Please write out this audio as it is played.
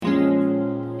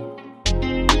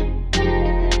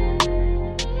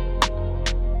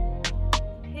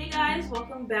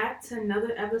back to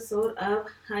another episode of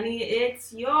Honey,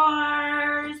 It's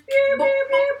Yours. Pew, pew,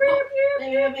 pew, pew,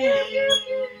 pew, pew,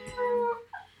 pew, pew.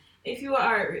 If you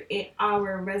are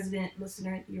our resident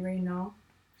listener, you already know.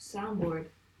 Soundboard.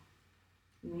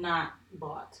 Not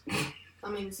bought.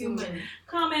 Coming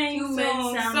Coming Human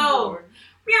soon. soundboard. So,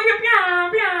 pew, pew,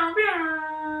 pew, pew,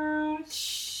 pew.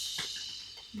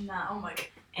 Shh. Nah, oh my god.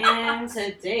 And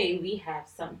Today we have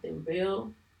something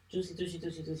real juicy.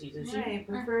 right,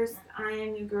 but first, I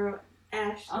am your girl,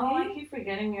 Ashley. Oh, I keep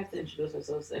forgetting we have to introduce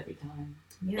ourselves every time.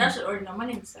 Yeah. Y'all should already know. My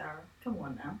name's Sarah. Come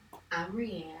on now. I'm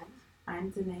Rianne. I'm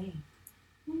Danae.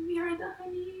 And we are the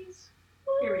honeys.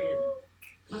 Period.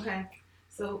 Okay.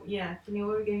 So, yeah, Janine,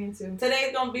 what are we getting into?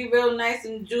 Today's gonna be real nice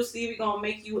and juicy. We're gonna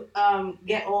make you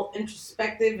get all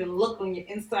introspective and look on your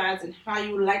insides and how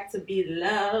you like to be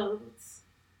loved,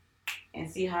 and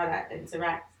see how that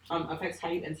affects how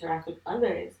you interact with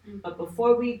others. Mm-hmm. But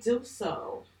before we do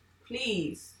so,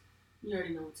 please. You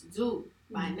already know what to do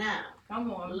by now.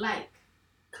 Come on. Like,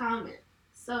 comment,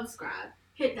 subscribe,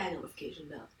 hit that notification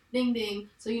bell. Ding ding,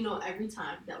 so you know every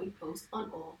time that we post on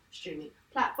all streaming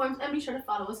platforms. And be sure to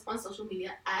follow us on social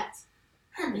media at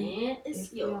Honey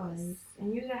It's Yours.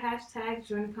 And use the hashtag,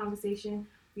 join the conversation.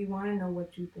 We want to know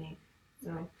what you think.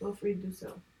 So, feel free to do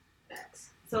so.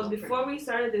 Facts. So, before we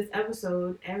started this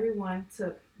episode, everyone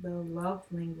took the love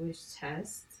language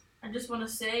test. I just want to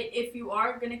say, if you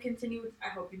are going to continue, I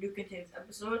hope you do continue this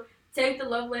episode, take the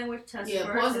love language test Yeah,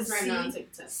 first pause and this right now and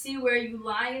take the test. see where you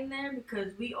lie in there,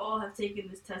 because we all have taken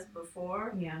this test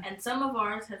before. Yeah. And some of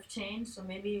ours have changed, so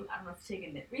maybe, I don't know if you've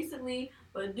taken it recently,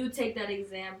 but do take that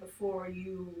exam before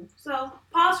you... So,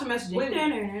 pause for messaging.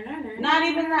 Wait. Not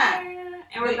even that.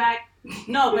 And we're Wait. back.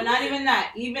 No, but not even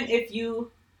that. Even if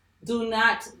you do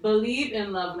not believe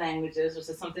in love languages, which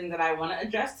is something that I want to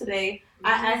address today,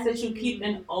 I ask that you keep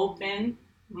an open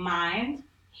mind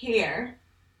here.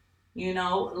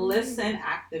 Listen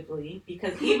actively,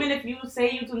 because even if you say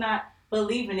you do not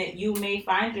believe in it, you may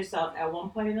find yourself at one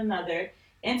point or another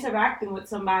interacting with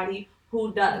somebody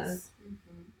who does.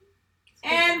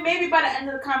 And maybe by the end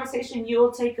of the conversation,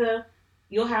 you'll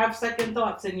have second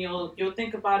thoughts and you'll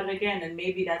think about it again, and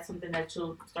maybe that's something that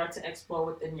you'll start to explore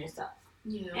within yourself.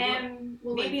 Yeah, And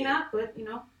we'll maybe link it. not, but,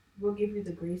 we'll give you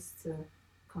the grace to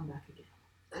come back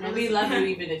again. And we love you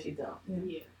even if you don't.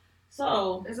 Yeah.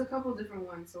 So, There's a couple different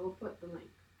ones, so we'll put the link.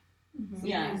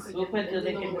 yes, we'll put the You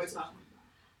link know in what the we're description.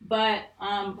 talking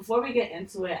But before we get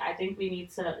into it, I think we need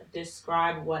to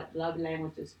describe what love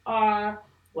languages are,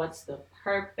 what's the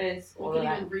purpose, all We of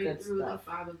can that even read good through stuff.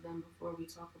 the 5 of them before we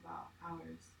talk about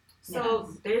ours. So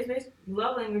there's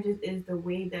love languages is the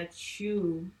way that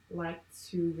you like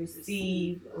to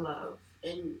receive love.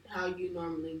 And how you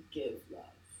normally give love.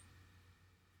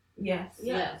 Yes.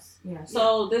 Yes. Yes.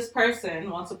 So this person,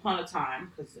 once upon a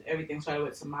time, because everything started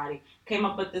with somebody, came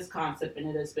up with this concept, and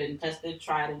it has been tested,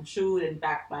 tried, and true, and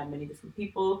backed by many different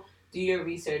people. Do your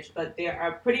research, but there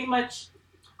are pretty much,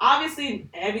 obviously,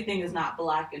 everything is not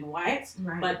black and white,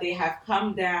 Right. but they have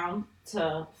come down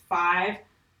to 5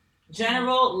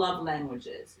 general love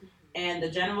languages. And the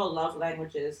general love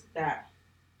languages that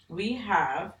we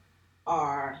have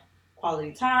are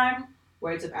quality time,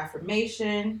 words of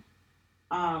affirmation,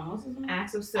 what's his name?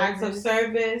 Acts of Acts of service,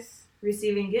 service,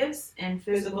 receiving gifts, and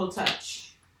physical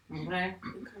touch. Okay. Correct.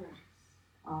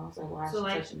 Oh, so why So,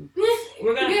 like, touching?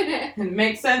 we're gonna. It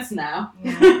makes sense now.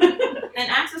 Yeah. And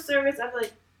acts of service, I feel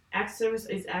like acts of service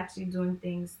is actually doing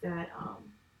things that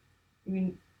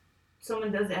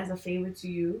someone does it as a favor to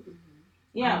you,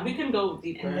 Yeah, we can go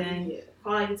deeper. and then Yeah.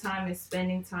 quality time is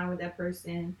spending time with that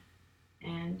person,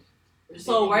 and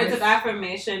So words of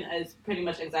affirmation is pretty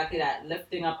much exactly that: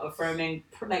 lifting up, affirming,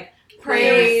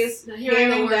 praise, Yes. hearing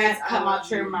the that words, come I out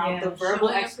love your you. mouth, Yeah. the verbal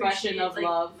Showing expression of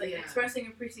love. Like Yeah. expressing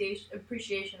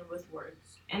appreciation with words.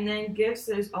 and then gifts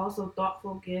is also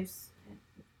thoughtful gifts,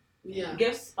 Yeah.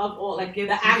 Gifts of all, like gift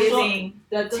the actual, giving,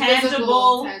 the The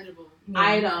tangible tangible. yeah.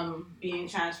 item being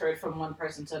transferred from one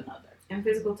person to another. And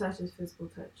physical touch is physical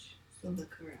touch. So The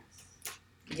caress.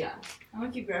 Yeah. I'm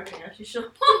gonna keep grabbing it. She should.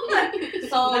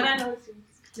 So And I know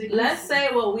let's say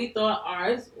what we thought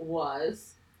ours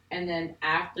was, and then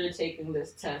after taking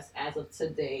this test as of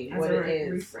today, as what a it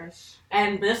is. refresh.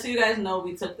 And just so you guys know,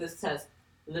 we took this test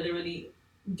literally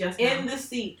Just in now. the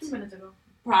seat 2 minutes ago.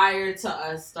 prior to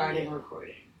us starting Yeah.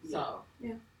 recording. So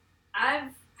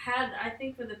I've had, I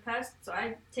think for the past, so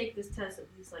I take this test at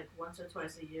least like once or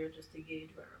twice a year just to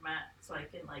gauge where I'm at, so I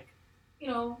can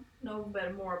know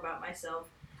better more about myself.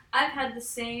 I've had the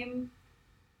same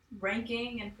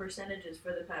ranking and percentages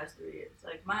for the past 3 years.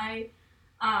 Like my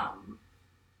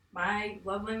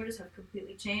love languages have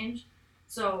completely changed.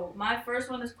 So my first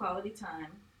one is quality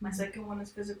time. My second one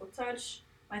is physical touch.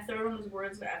 My third one is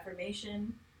words of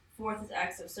affirmation. Fourth is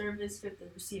acts of service. Fifth is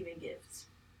receiving gifts.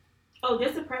 Oh,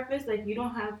 just a preface, like you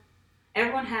don't have.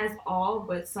 Everyone has all,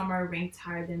 but some are ranked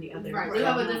higher than the other. Right, they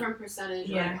have a different percentage.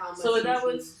 Yeah. Like how much So you that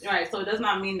choose. was right. So it does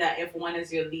not mean that if one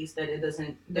is your least, that it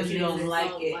doesn't that you don't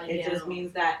like it. It just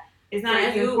means that it's not for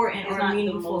as you, important it's or not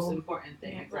meaningful. the most important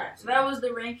thing. Right. Exactly. So that was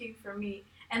the ranking for me.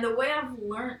 And the way I've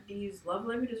learned these love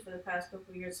languages for the past couple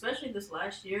of years, especially this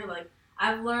last year, like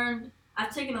I've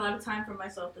taken a lot of time for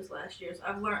myself this last year. So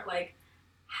I've learned like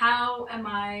how am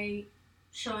I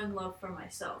showing love for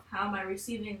myself? How am I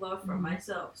receiving love from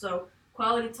myself? So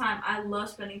quality time, I love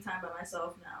spending time by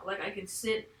myself now. Like I can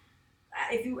sit.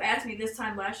 If you asked me this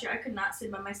time last year, I could not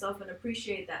sit by myself and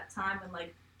appreciate that time and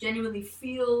like genuinely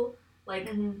feel like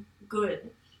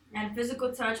good. And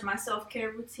physical touch, my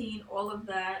self-care routine, all of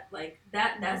that, like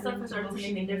that stuff has started to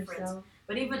make a difference.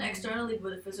 But even externally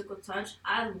with a physical touch,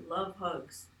 I love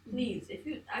hugs. Please, if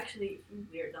you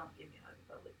weird, don't give me a hug in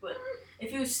public. But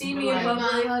if you see me in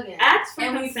public, ask for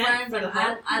and we consent friends, for the and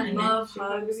hug, I and love then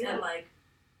hugs she'll and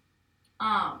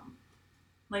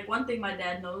like one thing my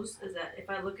dad knows is that if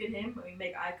I look at him and we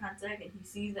make eye contact and he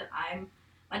sees that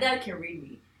my dad can read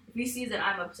me. If he sees that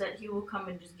I'm upset, he will come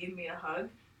and just give me a hug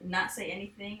and not say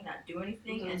anything, not do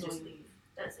anything, and just leave.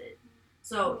 That's it.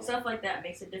 So stuff like that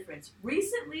makes a difference.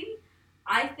 Recently,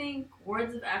 I think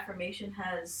words of affirmation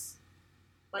has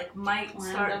might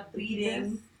start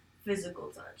beating physical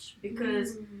touch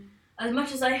because as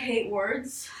much as I hate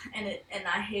words and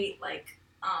I hate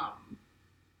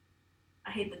I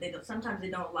hate that sometimes they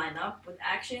don't line up with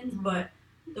actions, but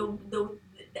the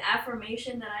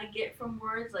affirmation that I get from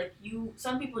words,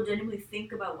 some people genuinely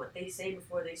think about what they say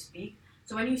before they speak.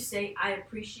 So when you say I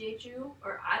appreciate you,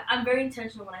 or I'm very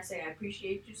intentional when I say I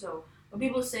appreciate you. So when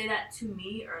people say that to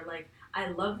me, or I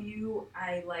love you,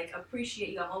 I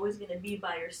appreciate you, I'm always gonna be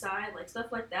by your side,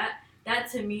 stuff like that. That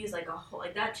to me is a whole,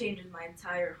 that changes my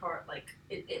entire heart.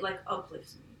 It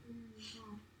uplifts me.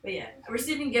 But yeah,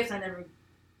 receiving gifts I never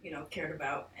cared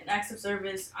about. And acts of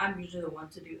service, I'm usually the one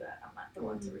to do that. I'm not the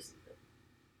one to receive it.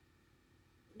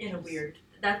 In a weird,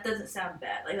 that doesn't sound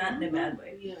bad, not in a bad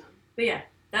way. Yeah. But yeah,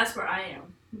 that's where I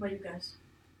am. What about you guys?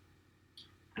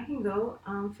 I can go.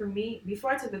 For me,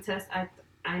 before I took the test, I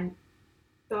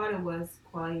thought it was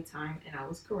quality time, and I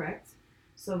was correct.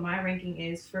 So my ranking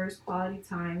is first quality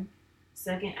time,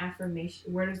 second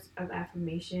affirmation, words of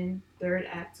affirmation, third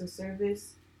acts of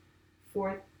service,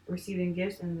 fourth receiving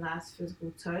gifts, and last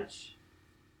physical touch.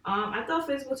 I thought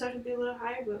physical touch would be a little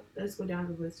higher, but let's go down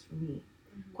the list for me.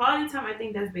 Quality time, I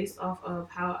think that's based off of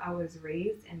how I was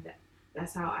raised, and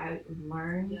that's how I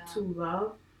learned to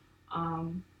love.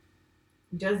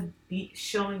 Just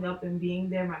showing up and being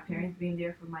there, my parents being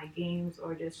there for my games,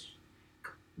 or just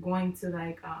going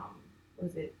to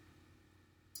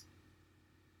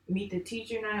meet the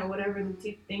teacher night or whatever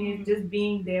the thing is, just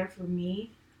being there for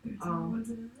me.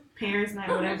 Parents night,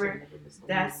 whatever.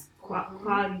 That's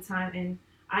quality time, and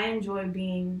I enjoy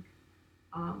being,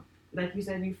 like you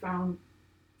said, you found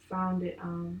it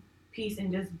peace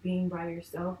in just being by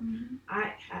yourself.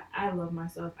 I love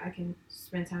myself. I can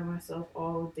spend time with myself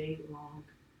all day long,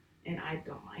 and I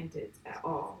don't mind it at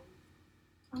all.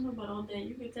 I don't know about all day.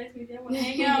 You can text me if you want to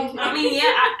hang out. I mean,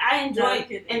 yeah, I enjoy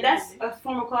it, and that's a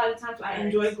form of quality time. So I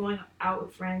enjoy going out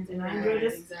with friends, and I enjoy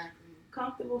just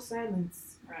comfortable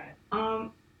silence.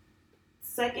 Right.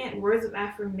 Second, words of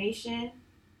affirmation.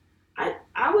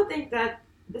 I would think that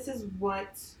this is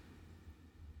what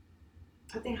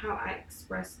I think how I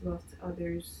express love to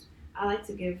others. I like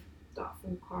to give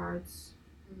thoughtful cards.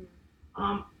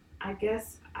 I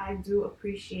guess I do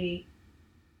appreciate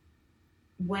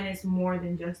when it's more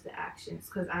than just the actions,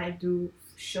 because I do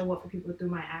show up for people through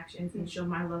my actions and show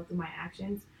my love through my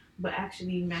actions, but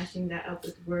actually matching that up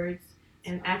with words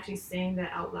and actually saying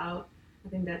that out loud, I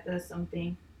think that does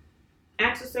something.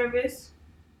 Acts of service,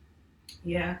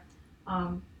 yeah,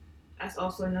 that's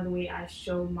also another way I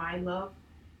show my love,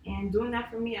 and doing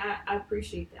that for me, I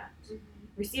appreciate that.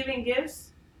 Receiving gifts,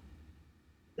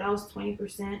 that was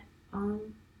 20%.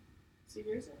 So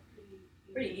yours are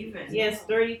pretty even. Yes,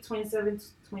 30, 27,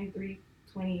 23,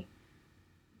 20.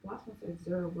 Last one said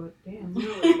 0, but damn.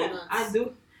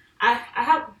 I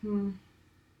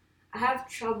have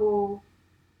trouble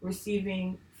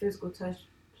receiving physical touch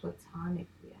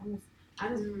platonically.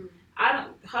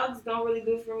 Hugs don't really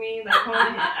do for me.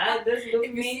 This do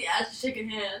for me. As shaking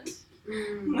hands.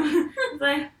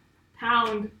 It's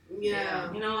pound. Yeah.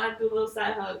 I do a little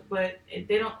side hug, but it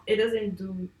doesn't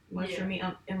do much for me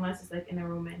unless it's in a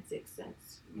romantic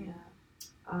sense. Yeah.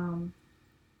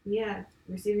 Yeah,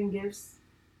 receiving gifts.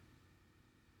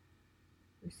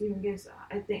 Receiving gifts.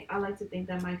 I like to think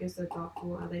that my gifts are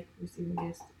thoughtful. I like receiving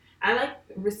gifts. I like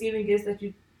receiving gifts that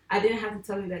I didn't have to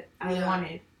tell you that I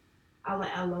wanted.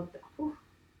 I love that. Whew.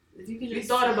 If you, You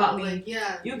thought about me. Like,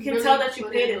 yeah, You can really tell that you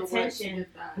put paid in the work to attention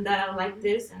get that. and that I like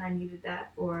this and I needed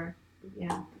that. Or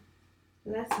yeah,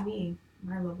 so that's me.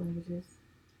 My love languages.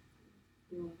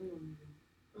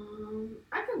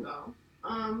 I can go.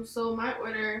 So my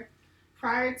order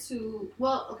prior to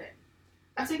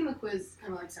I've taken the quiz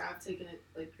kind of like Sarah. I've taken it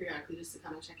like periodically just to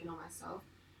kind of check in on myself.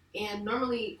 And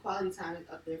normally quality time is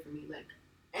up there for me, like,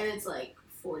 and it's like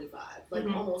 45, like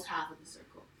almost half of the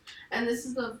circle. And this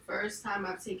is the first time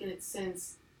I've taken it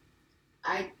since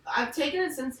I've taken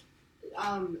it since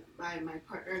my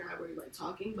partner and I were like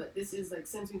talking, but this is like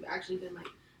since we've actually been like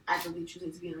actively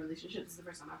choosing to be in a relationship. This is the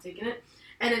first time I've taken it,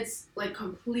 and it's like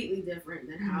completely different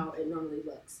than how it normally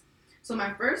looks. So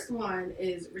my first one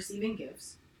is receiving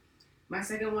gifts. My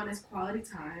second one is quality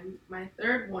time. My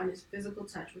third one is physical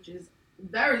touch, which is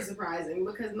very surprising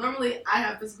because normally I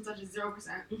have physical touch at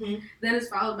 0%. Then it's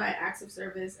followed by acts of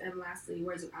service, and lastly,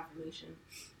 words of affirmation.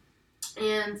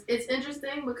 And it's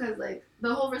interesting because like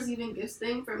the whole receiving gifts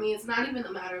thing for me, it's not even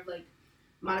a matter of like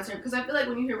monetary, because I feel like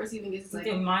when you hear receiving gifts, it's like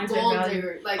gold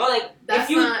digger. Like,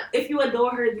 that's if you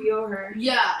adore her, adore her.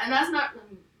 Yeah, and that's not.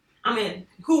 I mean,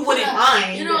 who wouldn't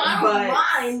mind? You know, I don't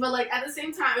mind, but like at the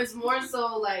same time, it's more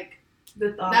so like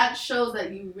the thought. That shows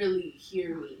that you really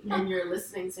hear me and you're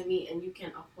listening to me and you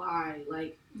can apply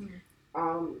like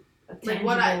like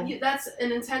what that's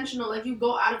an intentional, like you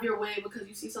go out of your way because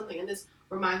you see something and this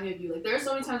reminds me of you. Like there are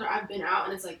so many times where I've been out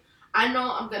and it's like I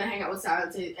know I'm gonna hang out with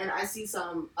Sarah today and I see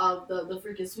some of the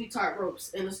freaking sweet tart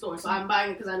ropes in the store, so I'm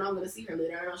buying it because I know I'm gonna see her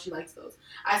later. I know she likes those.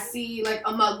 I see like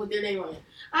a mug with their name on it.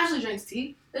 Ashley drinks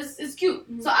tea. It's cute.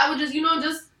 So I would just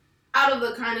just out of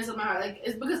the kindness of my heart, like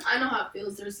it's because I know how it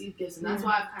feels to receive gifts, and that's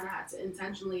why I've kind of had to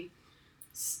intentionally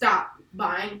stop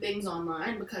buying things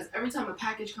online, because every time a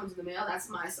package comes in the mail, that's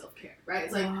my self-care, right?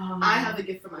 It's like I have a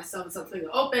gift for myself. It's something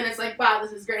to open. It's like, wow,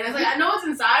 this is great. And it's like I know it's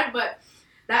inside, but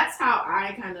that's how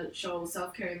I kind of show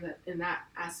self-care in that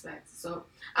aspect. So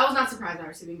I was not surprised by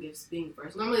receiving gifts being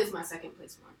first. Normally it's my second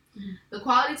place one. The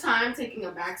quality time taking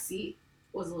a back seat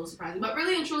was a little surprising, but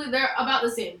really and truly they're about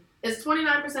the same. It's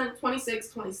 29%, 26,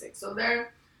 26. So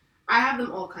I have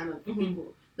them all kind of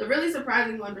equal. The really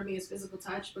surprising one for me is physical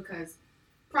touch, because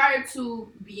prior to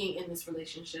being in this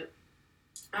relationship,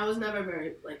 I was never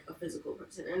very like a physical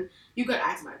person. And you could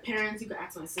ask my parents, you could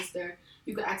ask my sister,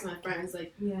 you could ask my friends,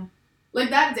 like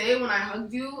that day when I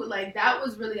hugged you, like that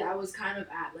was really, I was kind of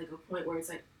at like a point where it's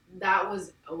like that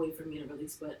was a way for me to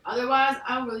release. But otherwise,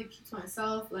 I really keep to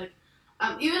myself. Like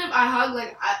even if I hug,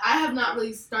 like I have not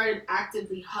really started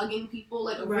actively hugging people,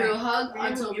 like a real hug,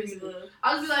 until recently.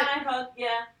 I'll just be like, hug,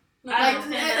 like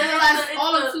it lasts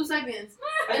all of 2 seconds,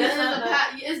 and then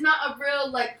it's not a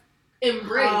real like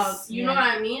embrace. You know what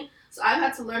I mean? So I've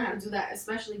had to learn how to do that,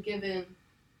 especially given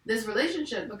this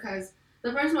relationship, because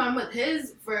the person I'm with,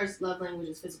 his first love language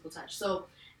is physical touch. So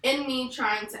in me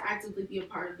trying to actively be a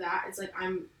part of that, it's like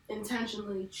I'm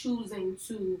intentionally choosing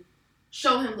to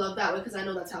show him love that way, because I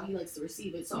know that's how he likes to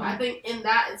receive it. So I think in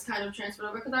that it's kind of transferred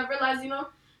over, because I realized,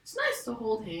 it's nice to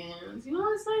hold hands.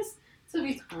 It's nice to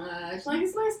be touched. Like,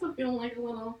 it's nice to feel like a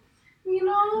little,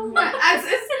 but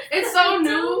it's so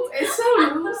new. It's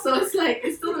so new. So it's like,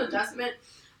 it's still an adjustment.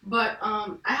 But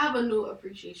I have a new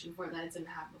appreciation for it that I didn't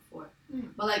have before.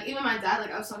 But like, even my dad,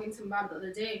 like I was talking to him about it the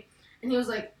other day, and he was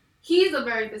like, he's a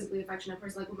very physically affectionate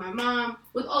person, like with my mom,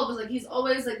 with all of us. Like, he's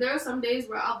always, like, there are some days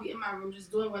where I'll be in my room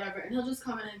just doing whatever, and he'll just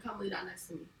come in and come lay down next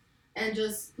to me and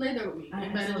just lay there with me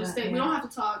in bed and just stay. We don't have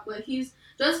to talk. Like, he's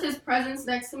just, his presence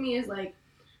next to me is, like,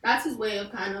 that's his way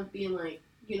of kind of being, like,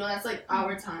 that's, like,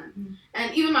 our time.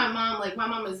 And even my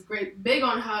mom is great, big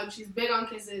on hugs. She's big on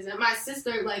kisses. And my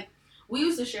sister, like, we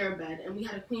used to share a bed, and we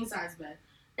had a queen-size bed.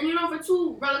 And, for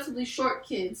 2 relatively short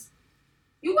kids,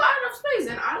 you got enough space,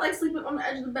 and I like sleeping on the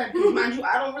edge of the bed. Because, mind you,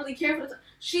 I don't really care for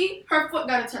her foot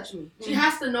gotta touch me. She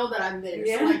has to know that I'm there.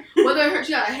 Yeah. So, like, whether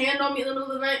she got a hand on me in the middle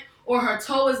of the night, or her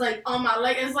toe is, like, on my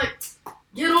leg, and it's like,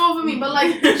 get over me. But,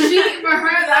 like, for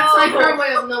her, that's, like, her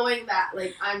way of knowing that,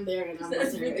 like, I'm there and I'm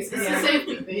listening. It's a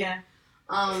safety thing. Yeah.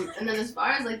 And then as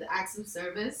far as, like, the acts of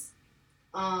service,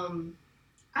 I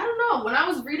don't know. When I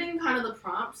was reading kind of the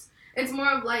prompts, it's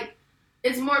more of, like,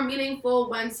 it's more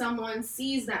meaningful when someone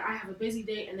sees that I have a busy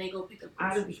day and they go pick up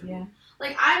groceries from me.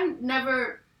 Like, I've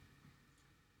never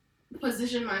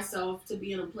positioned myself to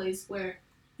be in a place where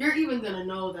you're even going to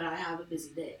know that I have a busy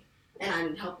day and I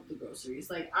need help with the groceries.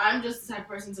 Like, I'm just the type of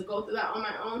person to go through that on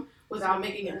my own without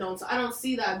making it known. So I don't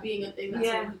see that being a thing that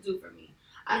someone could do for me.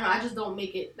 I don't know. I just don't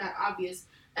make it that obvious.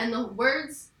 And the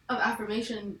words of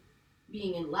affirmation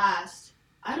being in last,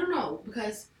 I don't know,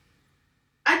 because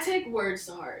I take words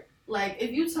to heart. Like,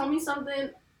 if you tell me something,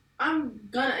 I'm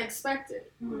gonna expect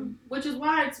it. Mhm. Which is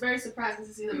why it's very surprising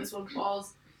to see that this one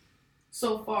falls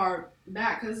so far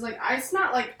back. Because, like, it's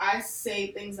not like I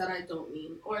say things that I don't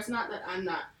mean. Or it's not that I'm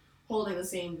not holding the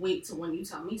same weight to when you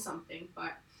tell me something.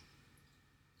 But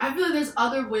I feel like there's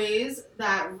other ways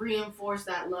that reinforce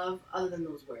that love other than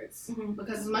those words. Mhm.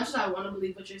 Because as much as I want to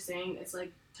believe what you're saying, it's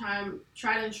like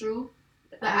tried and true.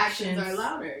 The actions are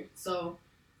louder. So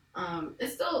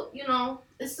it's still,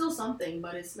 it's still something,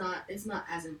 but it's not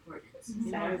as important. You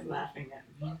know? Sarah's laughing at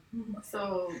me.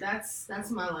 So that's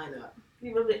my lineup.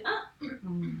 You really,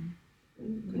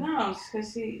 No,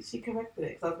 because she corrected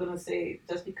it. Because I was gonna say,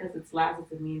 just because it's last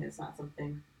doesn't mean it's not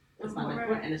something that's not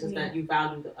important. It's just that you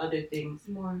value the other things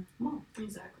more.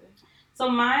 Exactly.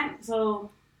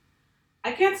 So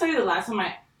I can't tell you the last time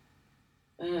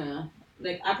the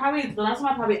last time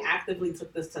I probably actively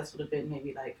took this test would have been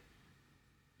maybe like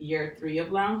year 3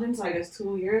 of lounging, so I guess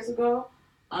 2 years ago.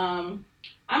 I'm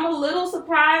a little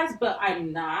surprised, but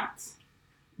I'm not.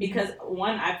 Because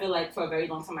one, I feel like for a very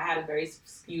long time I had a very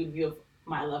skewed view of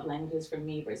my love languages for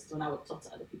me versus when I would talk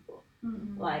to other people.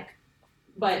 Mm-hmm.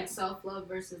 Like self-love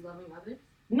versus loving others?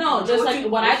 No, just like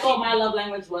what I thought my love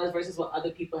language was versus what other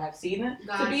people have seen it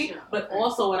to be. But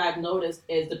also what I've noticed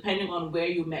is depending on where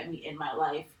you met me in my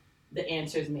life, the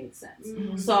answers made sense.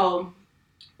 Mm-hmm. So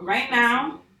right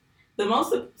now,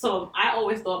 so I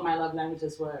always thought my love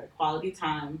languages were quality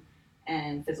time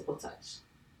and physical touch,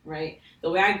 right? The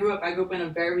way I grew up in a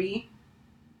very,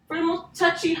 for the most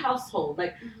touchy household.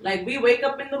 Like we wake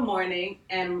up in the morning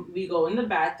and we go in the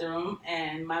bathroom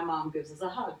and my mom gives us a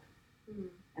hug. Mm-hmm.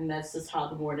 And that's just how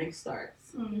the morning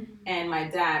starts. Mm-hmm. And my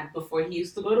dad, before he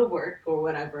used to go to work or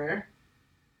whatever,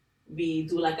 we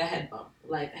do like a head bump,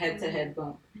 like head-to-head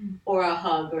bump, or a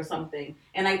hug or something.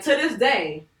 And like to this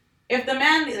day, if the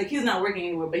man, like he's not working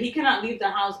anymore, but he cannot leave the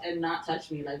house and not touch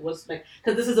me, like what's like,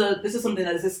 because this is something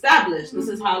that is established. This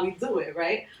is how we do it,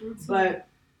 right? But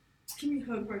give me a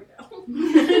hug right now.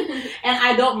 and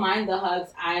I don't mind the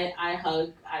hugs. I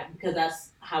hug because that's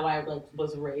how I like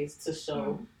was raised to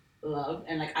show love,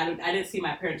 and like I didn't see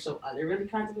my parents show other really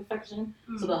kinds of affection,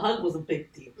 so the hug was a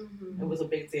big deal. Mm-hmm. It was a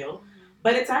big deal,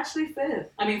 but it's actually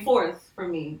fourth for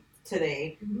me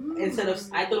today. Instead of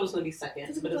I thought it was gonna be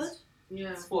second, but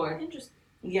it's fourth. Interesting.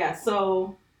 Yeah,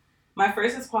 so my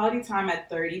first is quality time at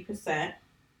 30%,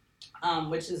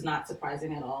 which is not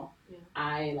surprising at all. Yeah.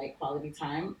 I like quality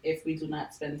time. If we do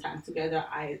not spend time together,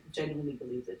 I genuinely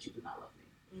believe that you do not love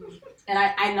me. And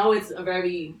I know it's a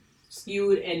very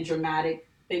skewed and dramatic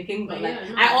thinking, but like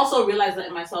I also realize that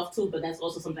in myself too, but that's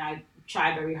also something I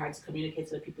try very hard to communicate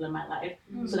to the people in my life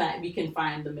so that we can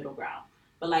find the middle ground.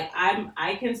 But like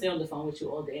I can stay on the phone with you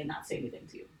all day and not say anything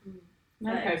to you.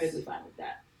 I'm perfectly fine with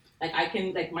that. Like I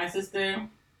can, like my sister,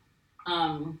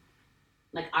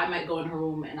 like I might go in her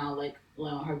room and I'll like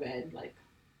lay on her bed, like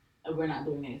we're not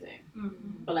doing anything.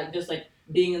 But like just like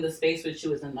being in the space with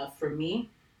you is enough for me,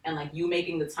 and like you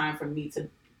making the time for me to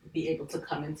be able to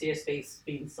come into your space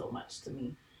means so much to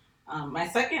me. My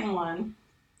second one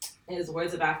is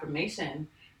words of affirmation,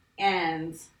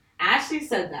 and Ashley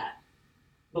said that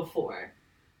before,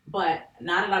 but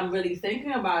now that I'm really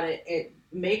thinking about it, it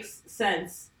makes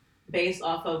sense based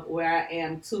off of where I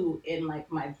am too in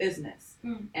like my business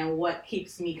and what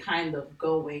keeps me kind of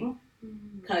going.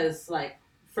 Because like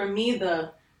for me,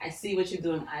 I see what you're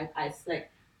doing. I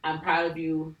like I'm proud of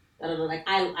you. Like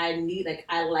I need, like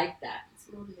I like that.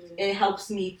 It helps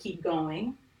me keep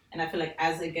going, and I feel like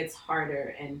as it gets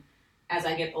harder and as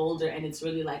I get older, and it's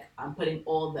really like I'm putting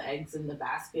all the eggs in the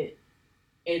basket.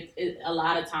 It a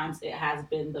lot of times it has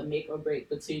been the make or break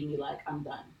between me, like I'm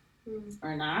done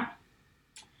or not.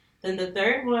 Then the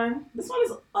third one, this one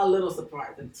is a little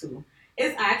surprising too.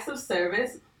 It's acts of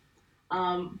service,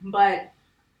 but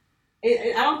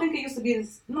I don't think it used to be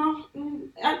this. No,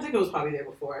 I think it was probably there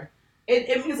before.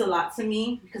 It means a lot to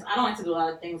me because I don't like to do a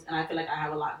lot of things, and I feel like I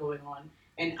have a lot going on,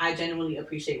 and I genuinely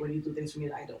appreciate when you do things for me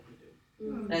that I don't want to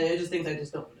do. Like, they're just things I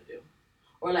just don't want to do,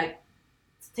 or like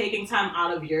taking time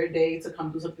out of your day to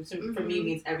come do something for me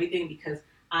means everything because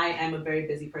I am a very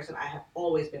busy person. I have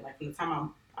always been, like from the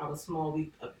time I was small.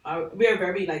 We are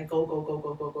very like go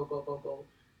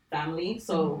family.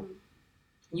 So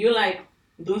you're like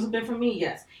doing something for me,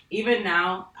 yes. Even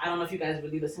now, I don't know if you guys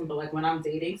really listen, but like when I'm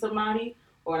dating somebody,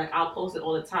 or like I'll post it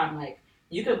all the time. Like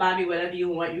you could buy me whatever you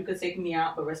want, you could take me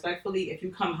out, but respectfully, if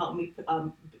you come help me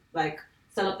like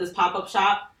set up this pop-up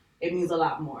shop, it means a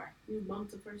lot more. You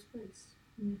bumped to first place.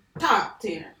 Top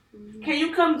 10. Can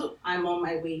you come do? I'm on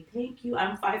my way. Thank you.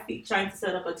 I'm 5 feet trying to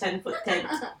set up a 10-foot tent.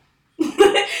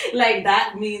 Like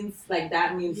that means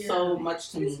so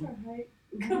much to me.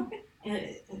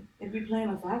 It be playing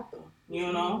a factor,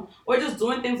 you know, or just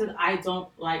doing things that I don't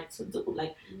like to do.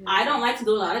 Like I don't like to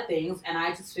do a lot of things, and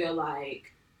I just feel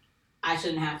like I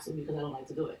shouldn't have to because I don't like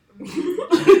to do it.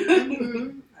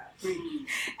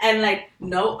 And like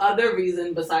no other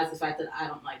reason besides the fact that I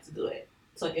don't like to do it.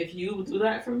 So if you do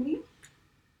that for me,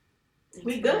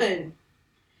 we good.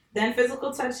 Then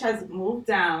physical touch has moved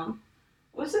down,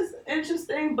 which is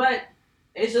interesting, but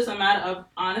it's just a matter of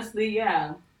honestly,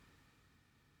 yeah.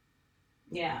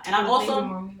 And I've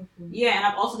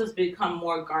also just become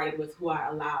more guarded with who I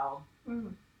allow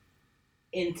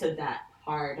into that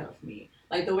part of me.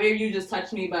 Like the way you just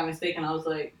touched me by mistake, and I was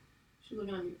like, she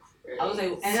looking at me. I was like,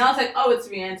 and then I was like, oh, it's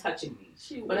Rianne touching me.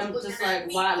 But I'm just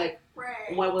like, why? Like,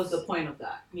 what was the point of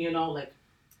that? You know, like,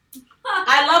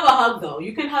 I love a hug though.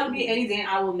 You can hug me any day, and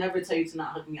I will never tell you to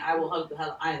not hug me. I will hug the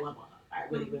hell. I love a hug. I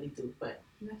really, really do. But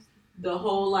the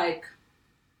whole like,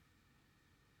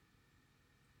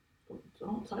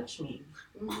 don't touch me.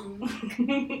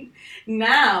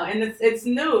 Now, and it's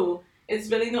new. It's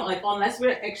really new. Like unless we're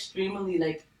extremely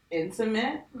like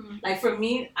intimate. Like for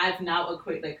me, I've now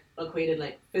equated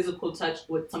like physical touch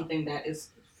with something that is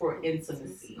for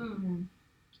intimacy.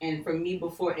 And for me,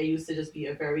 before it used to just be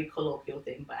a very colloquial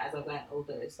thing, but as I've gotten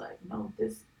older, it's like no,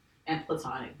 this and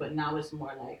platonic. But now it's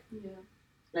more like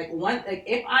like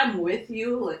if I'm with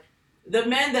you, like the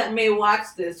men that may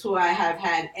watch this who I have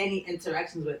had any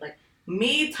interactions with, like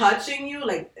me touching you,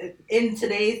 like in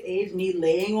today's age, me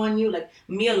laying on you, like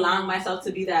me allowing myself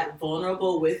to be that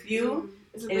vulnerable with you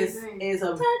is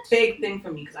a big thing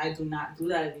for me because I do not do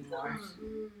that anymore.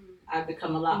 I've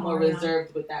become a lot more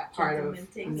reserved with that part of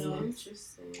me.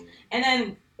 Interesting. And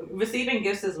then receiving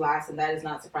gifts is last, and that is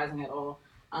not surprising at all.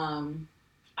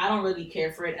 I don't really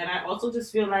care for it, and I also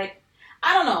just feel like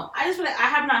I don't know. I just feel like I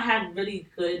have not had really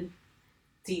good,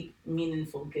 deep,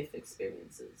 meaningful gift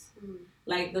experiences.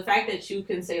 Like the fact that you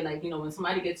can say like, you know, when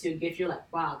somebody gets you a gift, you're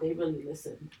like, wow, they really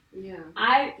listened. Yeah.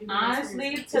 I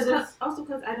honestly also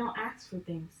because I don't ask for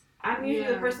things. I'm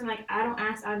usually the person like I don't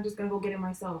ask. I'm just gonna go get it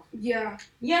myself. Yeah.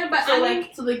 Yeah, but so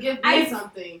so the gift means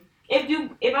something.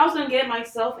 If I was gonna get it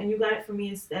myself and you got it for me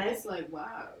instead, it's like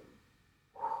wow.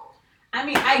 I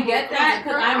mean, I get that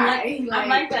because I'm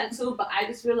like that too, but I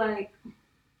just feel like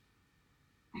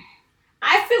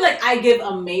I give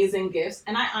amazing gifts,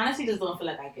 and I honestly just don't feel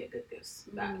like I get good gifts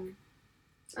back.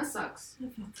 That sucks.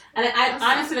 And I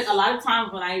honestly, like a lot of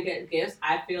times when I get gifts,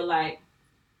 I feel like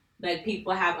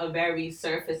people have a very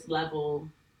surface level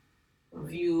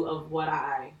view of what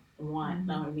I want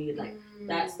or need. Like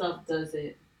that stuff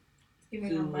doesn't.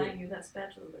 Even on buying you that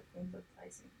spatula that brings up the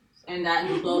icing. And that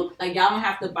like y'all don't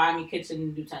have to buy me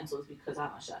kitchen utensils because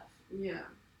I'm a chef. Yeah.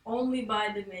 Only buy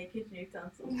the kitchen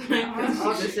utensils.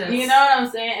 You know what I'm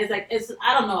saying? It's like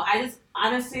I don't know. I just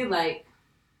honestly like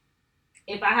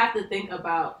if I have to think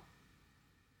about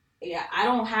I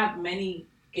don't have many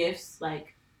gifts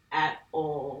like at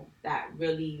all that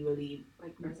really, really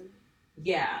like present.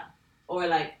 Yeah. Or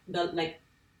like the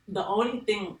one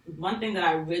thing that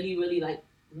I really, really like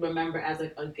remember as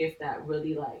like a gift that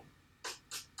really like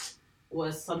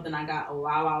was something I got a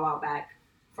while back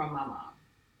from my mom.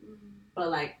 But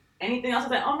like anything else, I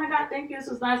was like, oh my god, thank you, this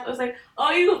was nice. I was like,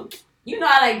 oh you know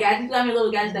I like gadgets, you got me a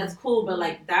little gadget, that's cool, but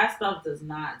like that stuff does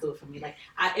not do it for me. Like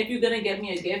if you're gonna get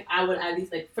me a gift, I would at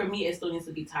least like for me it still needs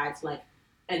to be tied to like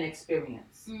an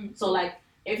experience. So like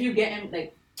if you get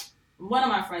like one of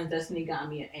my friends, Destiny, got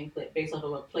me an anklet based off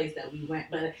of a place that we went,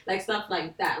 but like stuff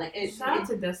like that, like shout out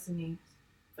to Destiny.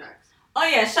 Facts. Oh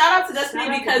yeah, shout out to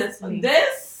Destiny because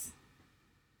this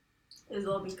is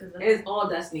all because of it's all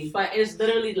Destiny. But it's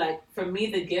literally like for me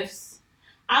the gifts.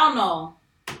 I don't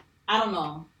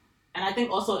know, and I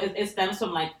think also it stems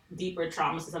from like deeper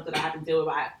traumas and stuff that I have to deal with.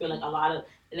 I feel like a lot of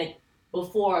like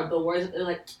before the words are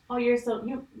like, oh you're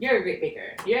a great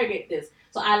baker, you're a great this.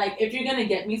 So I like if you're gonna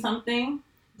get me something,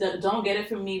 don't get it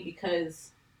from me because.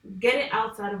 Get it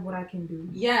outside of what I can do.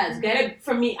 Yes, get it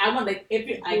for me. I want like if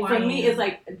you like for me it's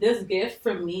like this gift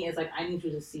for me is like I need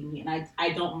you to see me, and I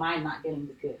don't mind not getting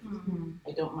the gift.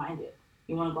 I don't mind it.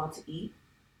 You want to go out to eat?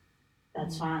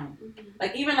 That's fine.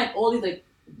 Like even like all these like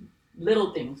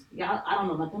little things. Yeah, I don't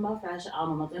know nothing about fashion. I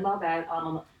don't know nothing about bags. I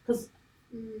don't know because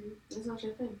it's not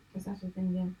your thing. It's not your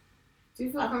thing. Yeah. Do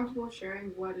you feel comfortable sharing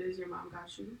what it is your mom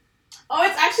got you? Oh,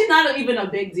 it's actually not even a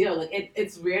big deal. Like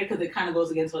it's weird because it kind of goes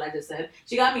against what I just said.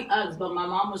 She got me Uggs, but my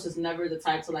mom was just never the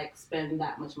type to like spend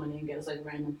that much money and get us like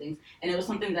random things. And it was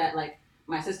something that like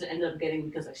my sister ended up getting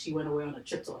because like she went away on a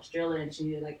trip to Australia and she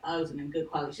needed like Uggs and then good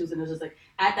quality shoes, and it was just like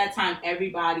at that time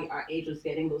everybody our age was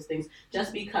getting those things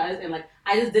just because, and like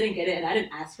I just didn't get it and I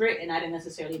didn't ask for it and I didn't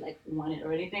necessarily like want it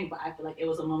or anything, but I feel like it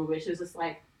was a moment where she was just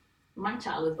like, my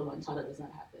child is the one child that does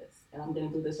not have this, and I'm gonna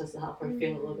do this just to help her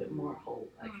feel a little bit more whole,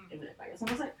 like even if I guess. And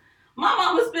I was like, my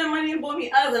mom would spend money and bought me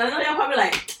Uggs, and I know y'all probably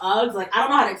like Uggs, like I don't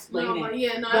know how to explain No, it, but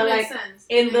yeah, no, but it like makes sense.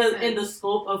 in the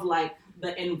scope of like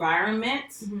the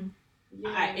environment,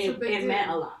 Yeah, it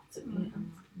meant a lot to me.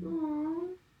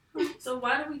 So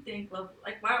why do we think love?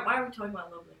 Like, why are we talking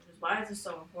about love languages? Why is this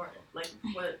so important? Like,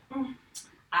 what?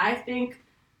 I think,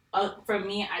 for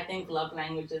me, I think love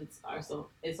languages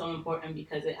it's so important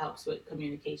because it helps with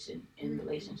communication in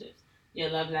relationships. Your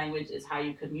love language is how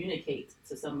you communicate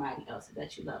to somebody else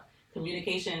that you love.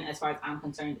 Communication, as far as I'm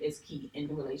concerned, is key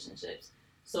in relationships.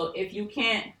 So if you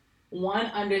can't, one,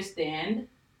 understand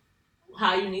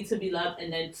how you need to be loved,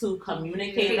 and then two,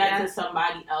 communicate that to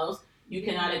somebody else, you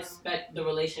cannot expect the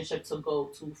relationship to go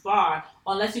too far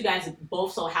unless you guys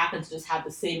both so happen to just have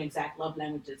the same exact love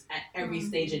languages at every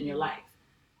stage in your life.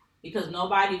 Because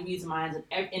nobody reads minds.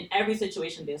 In every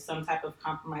situation, there's some type of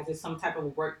compromise. There's some type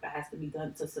of work that has to be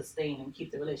done to sustain and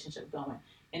keep the relationship going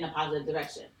in a positive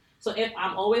direction. So if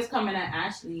I'm always coming at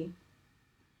Ashley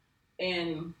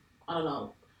and, I don't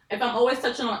know, if I'm always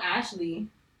touching on Ashley,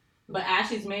 but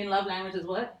Ashley's main love language is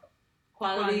what?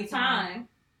 Quality time.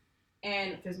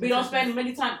 And we don't spend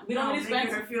many time. We don't really spend.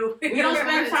 We don't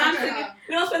spend time together.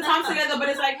 We don't spend time together. But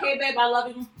it's like, hey, babe, I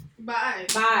love you.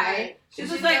 Bye.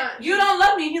 She's just like, you don't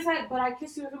love me. He's like, but I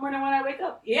kiss you every morning when I wake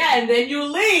up. Yeah, and then you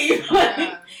leave.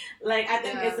 Like, I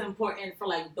think it's important for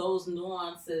like those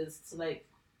nuances to like,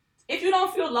 if you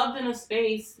don't feel loved in a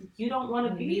space, you don't want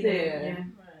to be there.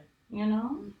 Right. You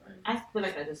know. I feel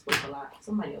like I just spoke a lot.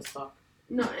 Somebody else talk.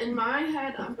 No, in my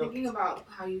head, I'm thinking about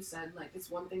how you said, like, it's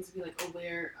one thing to be, like,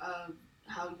 aware of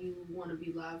how you want to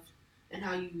be loved and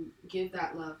how you give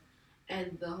that love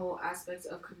and the whole aspect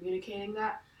of communicating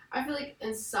that. I feel like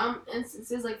in some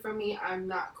instances, like, for me, I'm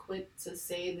not quick to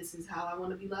say this is how I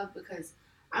want to be loved because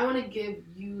I want to give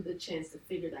you the chance to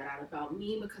figure that out about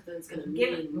me because then it's going to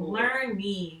mean more. Learn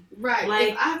me. Right.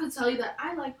 Like, if I have to tell you that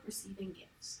I like receiving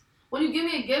gifts. When you give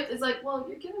me a gift, it's like, well,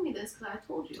 you're giving me this because I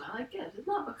told you I like gifts. It's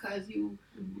not because you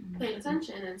paid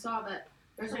attention and saw that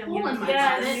there's a hole in my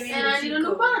bonnet and I need a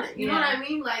new bonnet. You know what I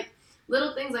mean? Like,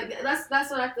 little things like that. That's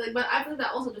what I feel like. But I feel like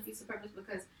that also defeats the purpose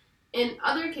because in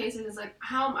other cases, it's like,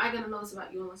 how am I going to know this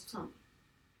about you unless you tell me?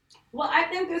 Well, I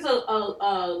think there's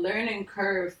a learning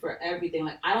curve for everything.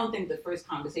 Like, I don't think the first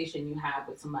conversation you have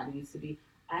with somebody needs to be,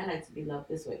 I like to be loved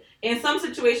this way. In some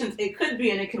situations, it could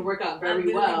be, and it can work out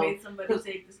very well. I made somebody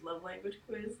take this love language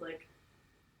quiz, like,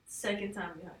 second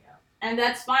time we hung out. And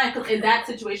that's fine, because in that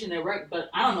situation, it worked. But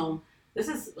I don't know. This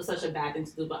is such a bad thing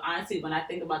to do. But honestly, when I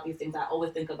think about these things, I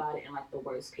always think about it in, like, the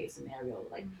worst case scenario.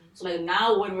 Like, so, like,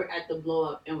 now when we're at the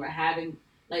blow up and we're having,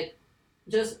 like,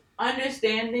 just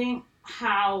understanding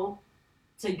how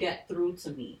to get through to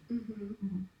me.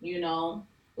 You know?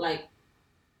 Like,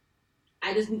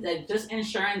 I just like just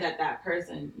ensuring that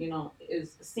person, you know,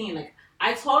 is seen. Like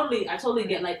I totally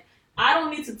get like I don't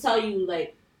need to tell you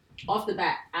like off the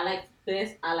bat, I like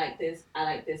this, I like this, I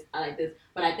like this, I like this.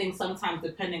 But I think sometimes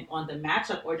depending on the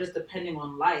matchup or just depending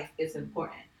on life, it's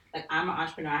important. Like I'm an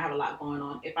entrepreneur, I have a lot going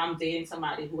on. If I'm dating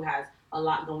somebody who has a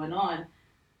lot going on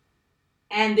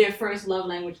and their first love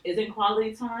language isn't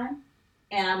quality time,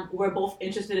 and we're both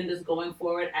interested in this going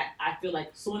forward, I feel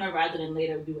like sooner rather than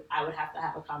later, I would have to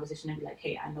have a conversation and be like,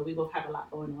 hey, I know we both have a lot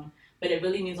going on, but it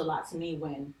really means a lot to me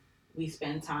when we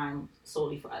spend time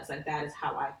solely for us. Like, that is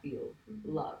how I feel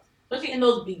loved. Especially in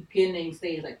those beginning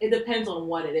stages. Like, it depends on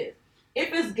what it is.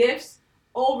 If it's gifts,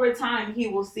 over time, he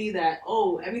will see that,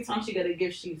 oh, every time she get a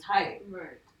gift, she's hyped.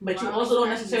 Right. But you also don't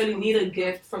necessarily need a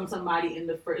gift from somebody in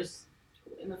the first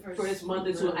month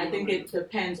or two. I think it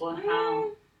depends on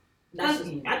how... That's just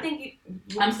me. I think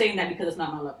I'm saying that because it's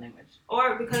not my love language.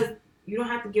 Or because you don't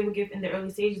have to give a gift in the early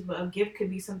stages, but a gift could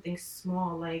be something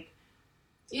small, like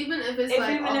even if it's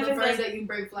like on the first day you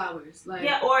bring flowers, like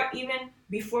or even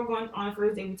before going on the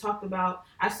first day, we talked about.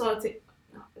 I saw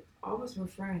always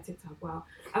referring to TikTok. Wow,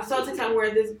 I saw a TikTok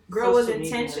where this girl was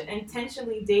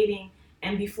intentionally dating,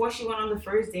 and before she went on the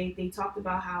first date, they talked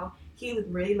about how he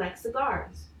would really like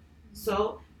cigars.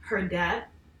 So her dad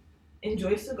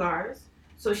enjoys cigars.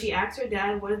 So she asked her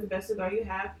dad, what is the best cigar you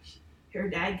have? Her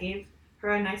dad gave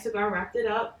her a nice cigar, wrapped it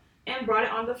up, and brought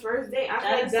it on the first date. I feel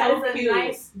like that is a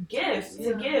nice gift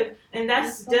to give. And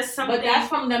that's just something. But that's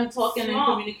from them talking and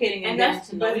communicating and getting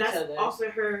to know each other. That's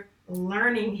also her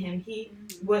learning him.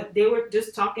 They were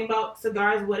just talking about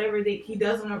cigars, whatever he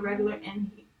does on a regular,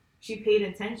 and she paid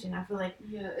attention. I feel like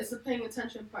it's the paying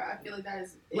attention part. I feel like that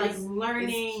is like is learning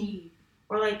key.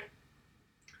 or like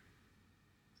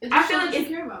I feel like you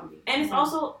care about me, and it's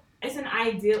also it's an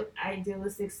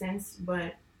idealistic sense,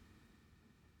 but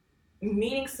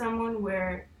meeting someone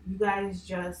where you guys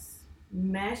just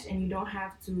mesh and you don't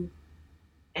have to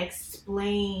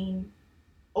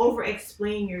over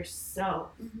explain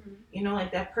yourself. You know,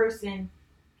 like that person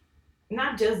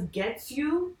not just gets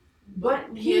you, but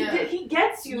he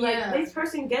gets you. Like this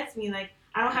person gets me. Like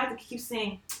I don't have to keep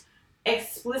saying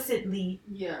explicitly,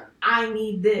 I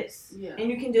need this, and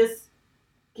you can just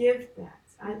give that.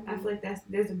 I feel like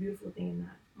there's a beautiful thing in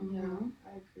that. Yeah,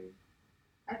 I agree.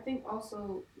 I think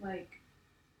also like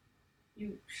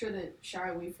you shouldn't shy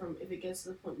away from if it gets to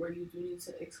the point where you do need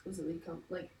to explicitly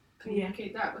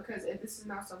communicate that, because if this is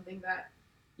not something that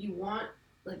you want,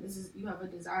 like this is you have a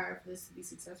desire for this to be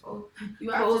successful.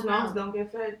 You have Closed mouths don't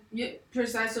get fed. Yeah,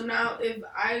 precise. So now it's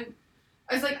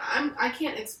like I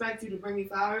can't expect you to bring me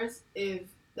flowers if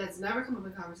that's never come up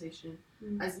in conversation.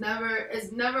 It's never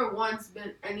once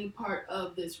been any part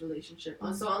of this relationship.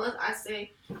 So unless I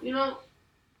say, you know,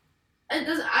 it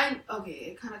doesn't.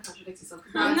 It kind of contradicts itself.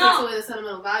 It takes away the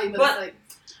sentimental value, but it's like.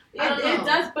 It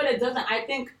does, but it doesn't. I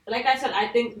think, like I said, I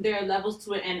think there are levels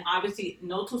to it, and obviously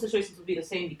no two situations will be the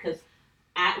same because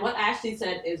what Ashley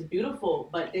said is beautiful,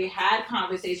 but they had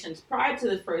conversations prior to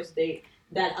the first date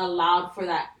that allowed for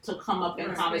that to come up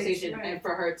in conversation and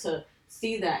for her to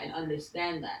see that and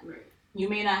understand that. Right. You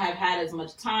may not have had as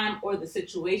much time, or the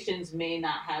situations may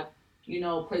not have,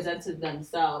 presented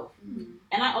themselves.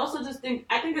 And I also just think,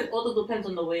 it also depends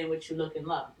on the way in which you look at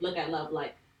love. Like,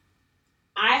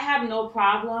 I have no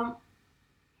problem,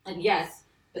 and yes,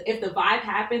 if the vibe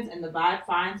happens and the vibe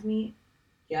finds me,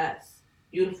 yes,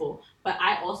 beautiful. But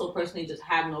I also personally just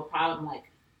have no problem,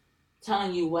 like,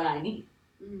 telling you what I need,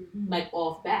 like,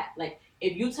 off bat. Like,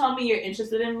 if you tell me you're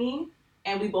interested in me,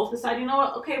 and we both decide, you know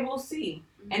what, okay, we'll see.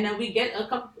 And then we get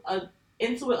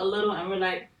into it a little, and we're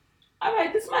like, all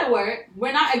right, this might work.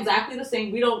 We're not exactly the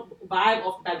same. We don't vibe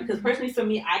off the bat, because personally for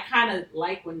me, I kind of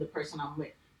like when the person I'm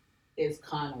with is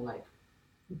kind of like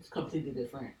completely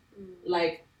different.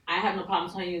 Like, I have no problem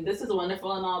telling you, this is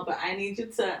wonderful and all, but I need you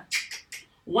to,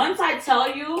 once I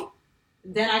tell you,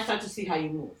 then I start to see how you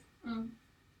move.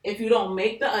 If you don't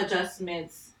make the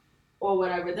adjustments or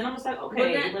whatever, then I'm just like,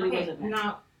 okay, it really wasn't meant.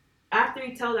 Now, after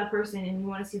you tell that person and you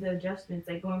want to see the adjustments,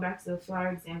 like going back to the flower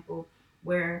example,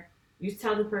 where you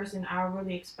tell the person, I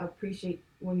really appreciate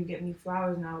when you get me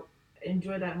flowers, now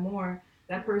enjoy that more.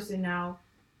 That person now,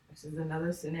 this is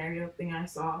another scenario thing I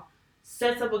saw,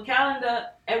 sets up a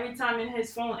calendar every time in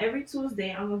his phone, every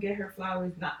Tuesday, I'm going to get her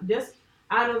flowers. Not just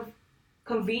out of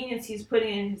convenience, he's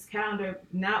putting in his calendar.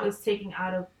 Now it's taking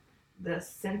out of the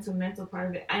sentimental part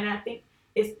of it. And I think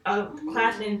it's a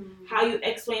clash in how you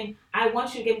explain, I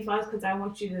want you to get me flowers because I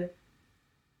want you to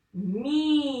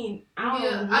it's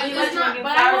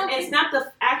not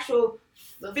the actual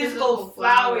physical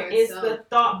flower, it's the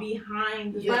thought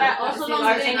behind the But I also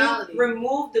don't think you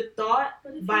remove the thought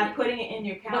by putting it in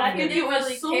your calendar. But I think you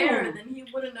really assume, care, then he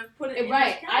wouldn't have put it in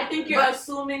right. his calendar. I think you're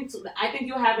assuming. I think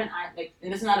you have and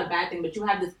it's not a bad thing, but you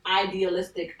have this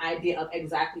idealistic idea of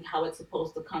exactly how it's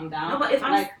supposed to come down. No, but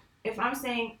if I'm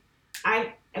saying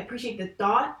I appreciate the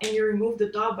thought, and you remove the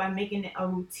thought by making it a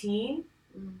routine.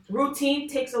 Routine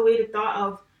takes away the thought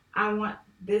of I want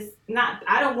this.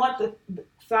 I don't want the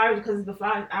flowers because of the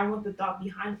flowers. I want the thought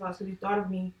behind the flowers because you thought of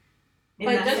me.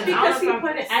 But just because he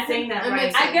put it, I think that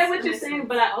right. I get what you're saying,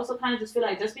 but I also kind of just feel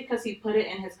like just because he put it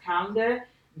in his calendar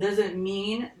doesn't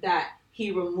mean that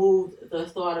he removed the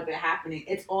thought of it happening.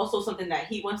 It's also something that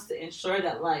he wants to ensure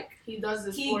that like he does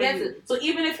this. He gets it. So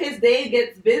even if his day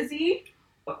gets busy.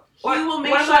 He will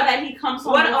make sure that he comes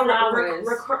home with flowers.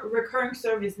 Recurring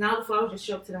service. Now the flowers just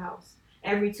show up to the house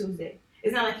every Tuesday.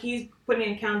 It's not like he's putting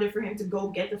in a calendar for him to go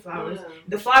get the flowers. Yeah.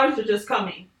 The flowers are just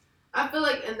coming. I feel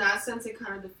like in that sense it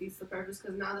kind of defeats the purpose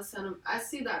because now I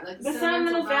see that like the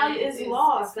sentimental value is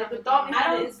lost. Like the thought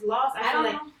behind it is lost. I feel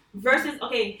like versus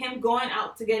him going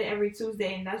out to get it every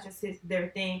Tuesday and that's just their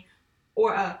thing,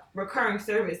 or a recurring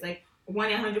service like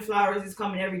 1-800 flowers is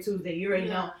coming every Tuesday. You already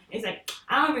know. It's like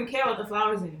I don't even care about the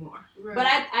flowers anymore. Right. But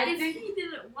I think he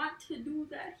didn't want to do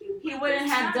that. He wouldn't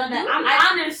have done that.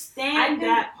 I understand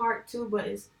that part too, but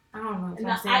it's I don't know. If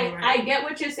I'm saying right. I get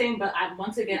what you're saying, but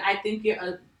once again, I think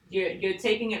you're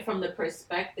taking it from the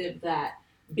perspective that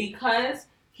because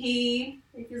he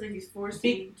feels like he's forced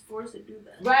to do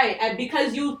that. Right, and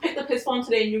because you picked up his phone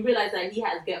today and you realize that he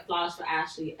has get flowers for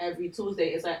Ashley every Tuesday,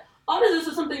 it's like. Oh, this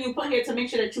is something you put here to make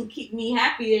sure that you keep me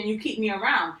happy and you keep me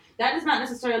around. That is not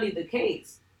necessarily the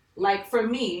case. Like for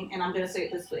me, and I'm going to say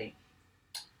it this way.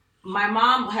 my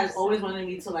mom has always wanted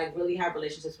me to like really have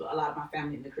relationships with a lot of my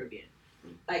family in the Caribbean,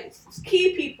 like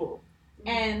key people.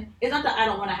 And it's not that I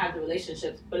don't want to have the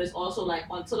relationships, but it's also like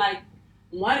until I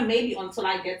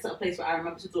get to a place where I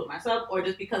remember to do it myself, or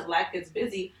just because life gets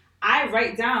busy, I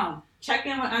write down, check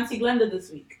in with Auntie Glenda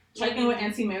this week, check in with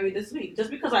Auntie Mary this week.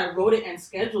 Just because I wrote it and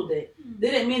scheduled it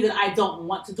didn't mean that I don't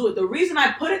want to do it. The reason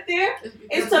I put it there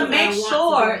is to make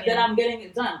sure that I'm getting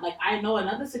it done. Like, I know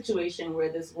another situation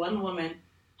where this one woman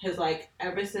has, like,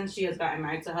 ever since she has gotten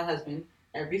married to her husband,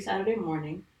 every Saturday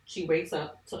morning, she wakes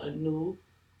up to a new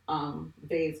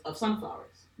vase of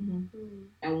sunflowers.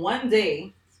 And one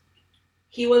day,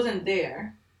 he wasn't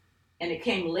there, and it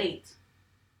came late.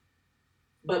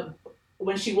 But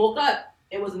when she woke up,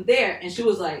 it wasn't there, and she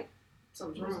was like,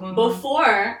 something's wrong.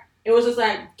 Before, it was just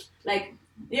like,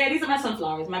 yeah, these are my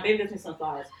sunflowers. My baby gives me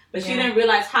sunflowers. But she didn't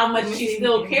realize how much she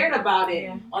still cared about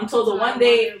it until the one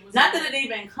day, not that it didn't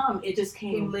even come, it just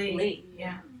came late.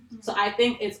 Yeah. So I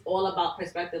think it's all about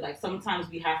perspective. Like, sometimes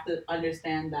we have to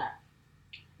understand that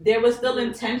there was still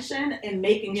intention in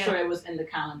making sure it was in the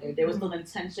calendar. There was still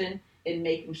intention in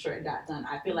making sure it got done.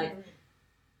 I feel like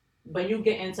when you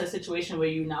get into a situation where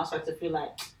you now start to feel like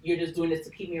you're just doing this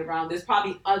to keep me around, there's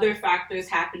probably other factors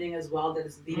happening as well that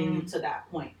is leading you to that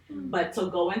point. But to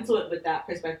go into it with that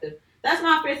perspective, that's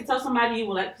not fair to tell somebody you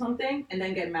will like something and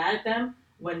then get mad at them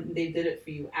when they did it for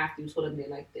you after you told them they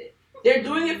liked it. They're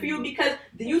doing it for you because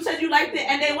you said you liked it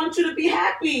and they want you to be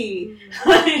happy.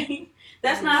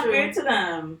 That's not fair to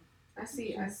them. I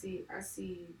see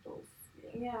both.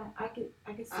 Yeah, I could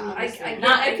see.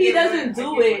 Now, if he doesn't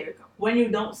do it when you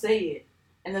don't say it,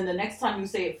 and then the next time you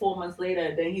say it 4 months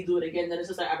later, then he do it again, then it's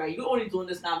just like, all right, you're only doing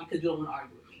this now because you don't want to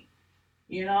argue with me.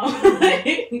 You know?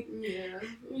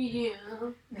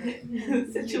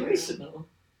 Situational.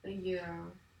 Yeah.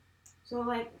 So,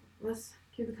 like, let's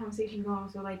keep the conversation going.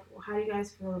 So, like, how do you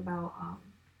guys feel about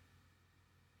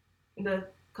the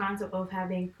concept of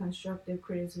having constructive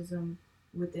criticism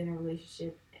within a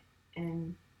relationship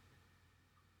and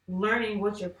learning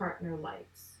what your partner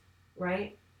likes,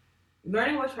 right?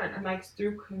 Learning what your partner likes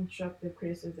through constructive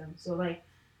criticism. So, like,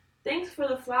 thanks for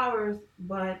the flowers,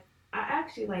 but I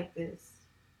actually like this.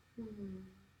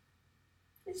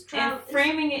 And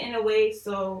framing it in a way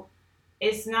so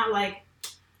it's not like,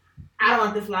 I don't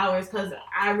like the flowers because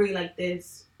I really like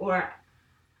this, or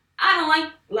I don't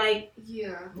like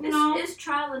yeah. You know, it's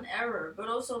trial and error, but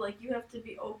also like you have to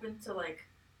be open to like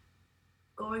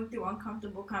going through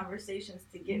uncomfortable conversations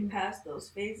to get past those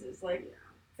phases. Like,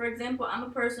 for example, I'm a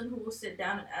person who will sit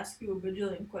down and ask you a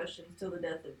bajillion questions till the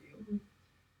death of you.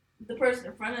 The person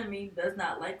in front of me does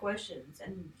not like questions,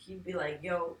 and he'd be like,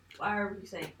 yo, why are we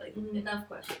saying, like, enough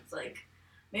questions? Like,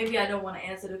 maybe I don't want to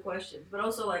answer the questions, but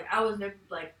also, like, I was,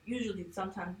 like, usually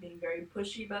sometimes being very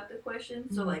pushy about the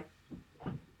questions, so, like,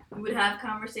 we would have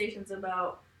conversations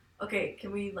about, okay,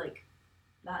 can we, like,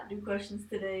 not do questions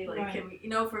today? Like, can we, you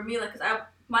know, for me, like, because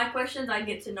my questions, I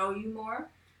get to know you more,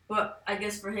 but I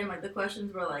guess for him, like, the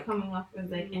questions were, like... coming off as,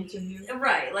 like, interview.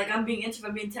 Right, like, I'm being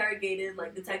interrogated,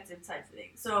 like, detective type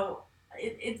thing. So,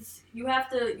 it's, you have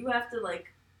to,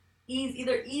 like,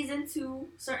 either ease into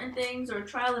certain things or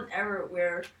trial and error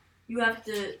where you have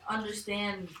to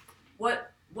understand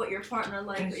what your partner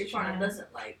likes, what your partner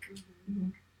doesn't like.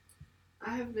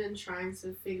 I have been trying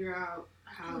to figure out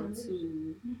how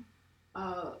to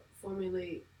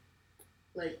formulate,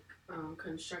 like,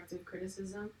 constructive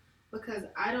criticism, because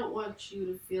I don't want you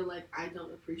to feel like I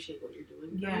don't appreciate what you're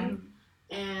doing for me.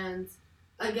 And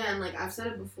again, like I've said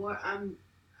it before,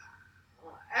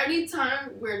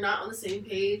 anytime we're not on the same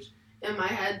page, in my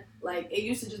head, like, it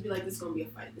used to just be like, this is going to be a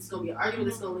fight, this is going to be an argument,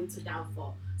 this is going to lead to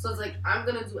downfall. So it's like, I'm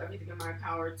going to do everything in my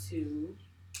power to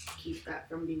keep that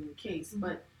from being the case.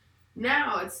 But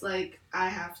now it's like, I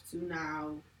have to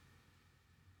now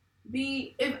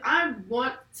if I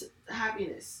want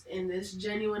happiness, and this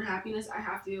genuine happiness, I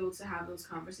have to be able to have those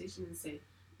conversations and say,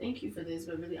 thank you for this,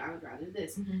 but really I would rather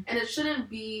this. And it shouldn't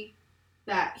be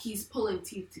that he's pulling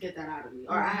teeth to get that out of me,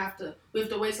 or we have to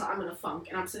wait till I'm in a funk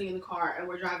and I'm sitting in the car and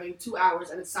we're driving 2 hours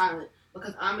and it's silent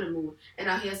because I'm in a mood, and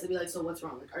now he has to be like, so what's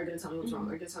wrong? Like, are you gonna tell me what's wrong?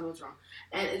 Are you gonna tell me what's wrong?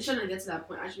 And it shouldn't get to that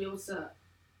point. I should be able to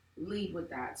lead with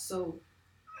that. So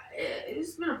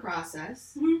it's been a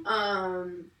process.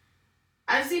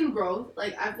 I've seen growth.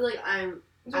 Like, I feel like I'm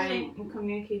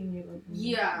communicating your like.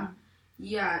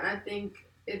 Yeah, and I think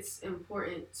it's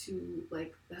important to,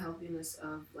 like, the healthiness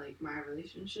of, like, my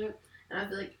relationship, and I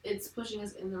feel like it's pushing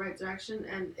us in the right direction,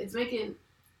 and it's making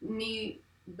me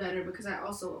better because I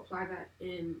also apply that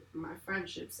in my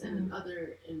friendships and in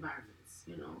other environments,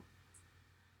 you know.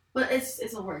 But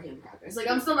it's a work in progress. Like,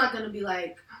 I'm still not gonna be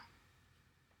like,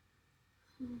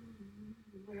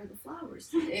 where are the flowers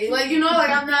today? Like, you know, like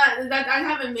I'm not, that I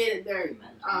haven't made it there.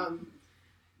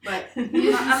 But I'm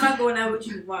not going out with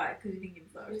you. Why? Because you didn't give me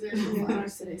flowers. there's no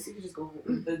flowers today, so you can just go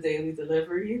home. The daily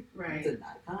delivery Right. did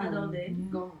not come. I don't did. Yeah.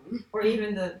 Go home. Or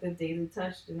even the daily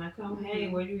touch did not come. Mhm. Hey,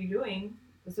 what are you doing?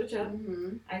 The switch up.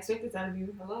 Mm-hmm. I expect this out of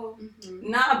you. Hello. Mm-hmm.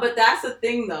 Nah, but that's the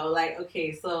thing though. Like,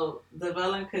 okay, so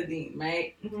Develle and Kadeem,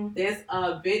 right? Mm-hmm. There's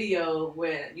a video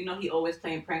where, you know, he always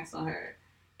playing pranks on her.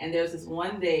 And there was this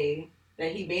one day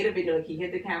that he made a video, like he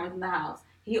hid the cameras in the house.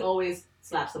 He always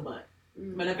slaps her butt.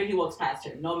 Mm-hmm. Whenever he walks past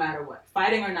her, no matter what.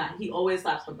 Fighting or not, he always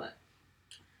slaps her butt.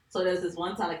 So there's this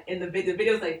one time, like in the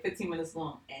video's like 15 minutes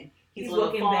long, and he's on the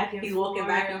walking phone, back and he's walking forth.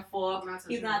 back and forth. Not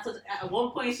He's touching not touching. At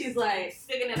one point, she's like,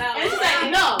 Sticking it out. and she's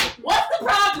like, no, what's the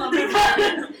problem?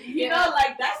 Because, you Yeah. know,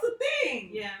 like that's the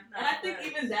thing. Yeah. And I think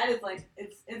even that is like,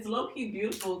 it's low key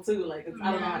beautiful too. Like, it's,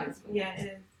 I don't know how to explain. Yeah,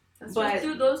 it is. But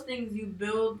through those things, you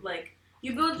build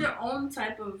your own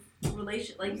type of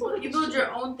relation. Like you build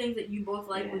your own things that you both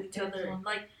like Yeah, with each other. absolutely. And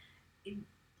like,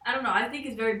 I don't know. I think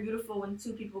it's very beautiful when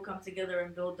two people come together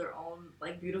and build their own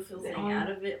like beautiful Their thing own-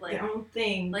 out of it. Like Their own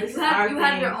thing. Like This you is our have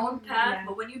thing. your own path, Yeah.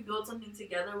 but when you build something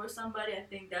together with somebody, I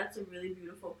think that's a really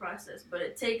beautiful process. But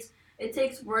it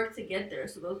takes work to get there.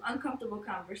 So those uncomfortable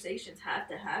conversations have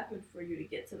to happen for you to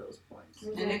get to those points.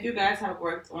 And if you guys have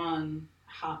worked on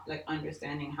how, like,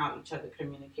 understanding how each other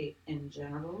communicate in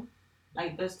general,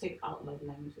 like, let's take out love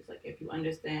languages. Like, if you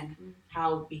understand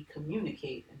how we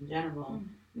communicate in general,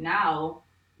 now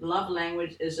love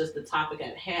language is just the topic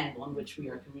at hand on which we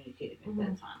are communicating at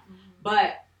that time.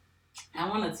 But I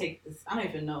want to take this. I don't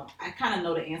even know. I kind of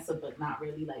know the answer, but not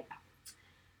really. Like,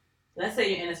 let's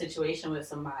say you're in a situation with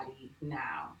somebody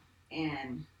now,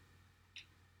 and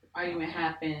argument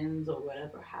happens or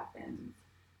whatever happens,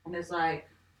 and it's like,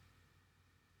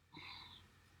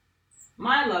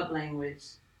 my love language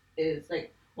is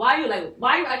like, why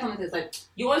are you acting like this? Like,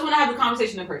 you always want to have a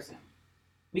conversation in person.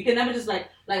 We can never just like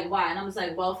why? And I'm just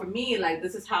like, well, for me, like,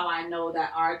 this is how I know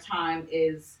that our time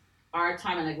is our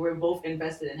time, and like we're both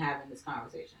invested in having this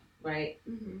conversation, right?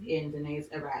 Mm-hmm. In Danae's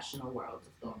irrational world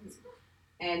of thoughts.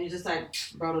 And you're just like,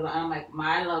 bro, I'm like,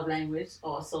 my love language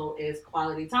also is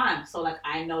quality time. So like,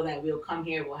 I know that we'll come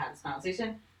here, we'll have this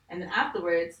conversation, and then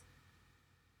afterwards,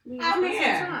 I'm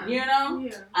here. You know?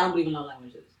 Yeah. I don't believe in love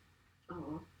languages.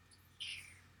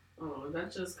 Oh,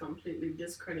 that just completely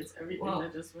discredits everything Well,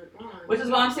 that just went on. Which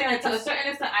is why I'm saying, like, to a certain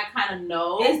extent, I kind of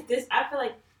know. It's this. I feel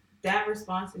like that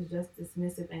response is just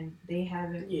dismissive, and they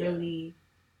haven't really.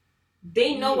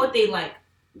 They know what they like,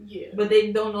 but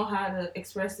they don't know how to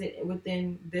express it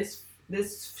within this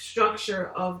structure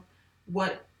of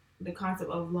what the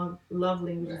concept of love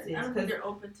languages I don't is. think they're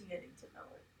open to getting to know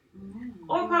it.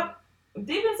 Or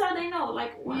deep inside they know,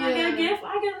 like when I get a gift,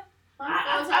 I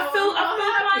feel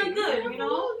kind of good, you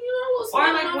know.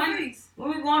 Or like when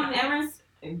we go on errands,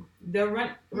 they're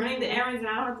running the errands, and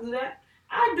I don't have to do that.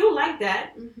 I do like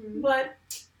that, but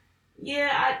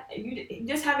yeah, you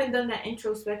just haven't done that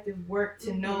introspective work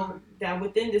to know that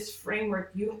within this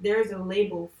framework, there's a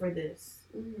label for this.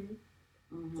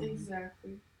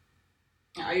 Exactly.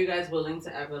 Are you guys willing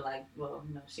to ever, like, well,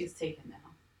 no, she's taken now.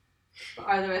 But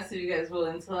are the rest of you guys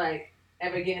willing to, like,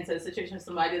 ever get into a situation with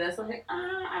somebody that's like,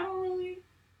 I don't really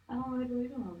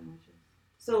believe in love languages?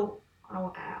 So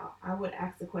I would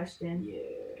ask the question.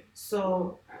 Yeah.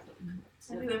 So,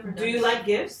 Have you ever do you like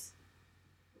gifts?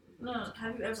 No.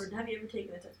 Have you ever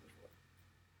taken a test before?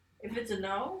 If it's a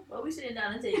no, well, we sitting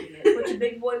down and taking it. Put your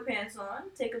big boy pants on.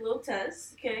 Take a little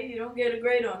test. Okay, you don't get a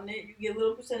grade on it. You get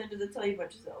little percentages that tell you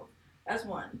about yourself. That's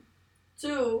one.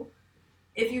 Two,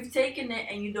 if you've taken it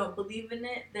and you don't believe in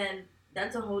it, then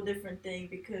that's a whole different thing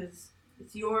because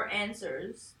it's your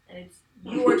answers and it's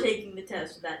you are taking the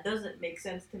test. So that doesn't make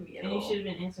sense to me at And all. you should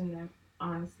have been answering them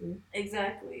honestly.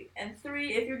 Exactly. And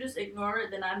three, if you just ignore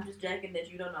it, then I'm just jacking that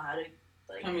you don't know how to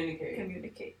like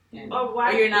communicate. And, Or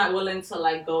why you're not willing to,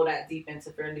 like, go that deep and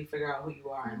to really figure out who you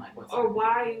are and, like, what's Or why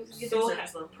are you Get so your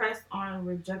surface level. pressed on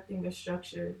rejecting a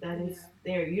structure that is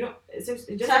there? You don't. It's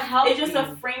just help it's just a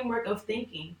you. framework of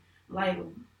thinking. Like,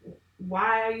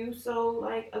 why are you so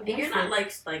like against And you're not it?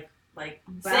 like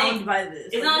bound Saying- by this.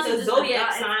 It's Like, not this like a is zodiac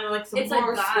just a guide. sign or like some It's a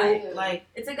horoscope. guide. Like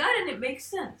It's a guide and it makes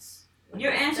sense.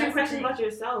 you're answering That's questions the about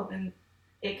yourself, and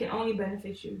it can only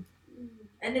benefit you.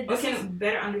 And it, Or this is, can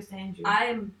better understand you. I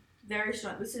am very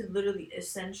strong. This is literally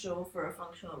essential for a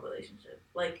functional relationship.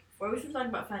 Like, when we were talking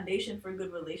about foundation for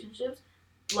good relationships,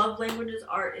 love languages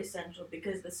are essential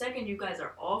because the second you guys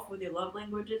are off with your love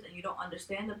languages and you don't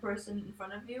understand the person in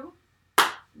front of you,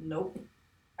 nope.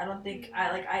 I don't think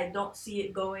I don't see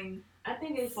it going I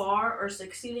think it's far or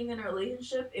succeeding in a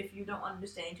relationship if you don't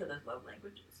understand each other's love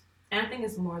languages. And I think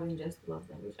it's more than just love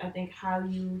language. I think how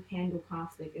you handle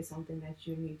conflict is something that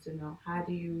you need to know.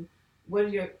 What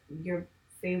is your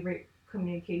favorite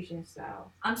communication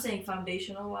style? I'm saying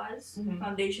foundational wise, Mhm.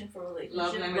 foundation for relationship.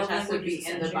 Love language has to be is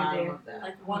in the essential. bottom of that.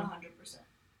 Like 100%.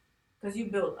 Because you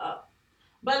build up.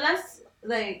 But let's,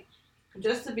 like,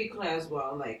 just to be clear as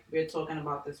well, like, we're talking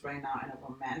about this right now in a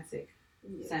romantic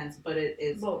sense, but it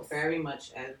is Both. very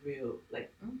much as real,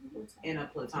 like, in a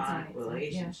platonic Platonic,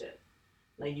 relationship.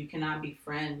 Like, you cannot be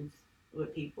friends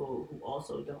with people who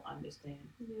also don't understand.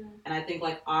 Yeah. And I think,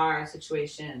 like, our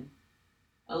situation,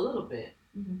 a little bit,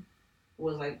 Mhm.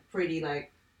 was, like, pretty,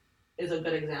 like, is a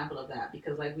good example of that.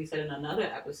 Because, like we said in another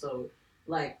episode,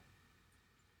 like,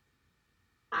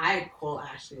 I call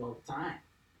Ashley all the time.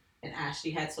 And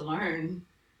Ashley had to learn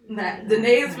that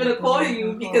Danae's gonna call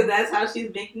you because that's how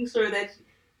she's making sure that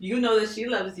you know that she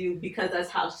loves you because that's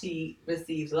how she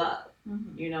receives love.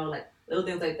 Mm-hmm. You know, like little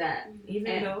things like that.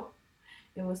 Even though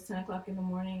it was 10 o'clock in the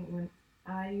morning when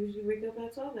I usually wake up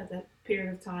at 12 at that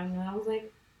period of time, and I was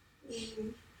like,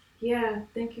 yeah,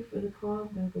 thank you for the call. I'm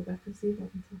going to go back to sleep. I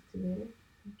can talk to you later.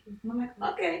 Thank you. And I'm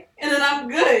like, okay. And then I'm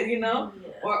good, you know? Yeah.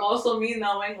 Or also me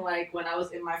knowing, like, when I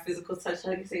was in my physical touch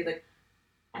hug, you say, like,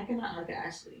 I cannot hug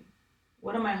Ashley.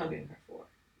 What am I hugging her for?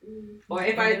 Or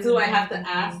if I do, I have to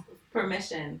ask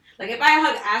permission. Like, if I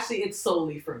hug Ashley, it's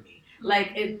solely for me.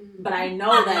 Like, but I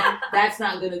know that that's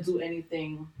not going to do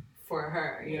anything for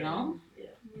her, you know? Yeah.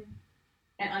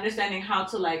 And understanding how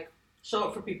to, like, show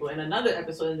up for people. In another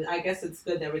episode, and I guess it's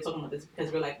good that we're talking about this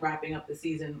because we're, like, wrapping up the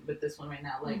season with this one right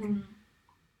now. Like,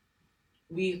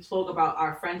 we spoke about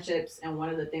our friendships, and one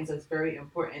of the things that's very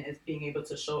important is being able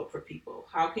to show up for people.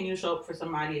 How can you show up for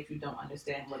somebody if you don't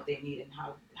understand what they need and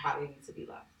how they need to be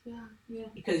loved? Yeah.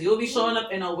 Because you'll be showing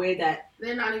up in a way that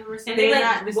They're not even And receiving. they're like,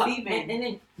 not receiving.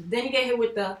 and then you get hit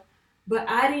with the, but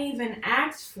I didn't even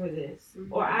ask for this. Mhm.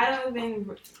 Or I don't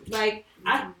even, like,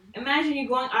 imagine you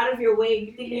going out of your way.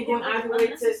 You think you're going out of your way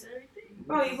to,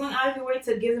 bro, you're going out of your way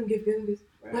to give them this.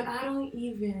 But I don't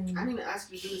even I didn't even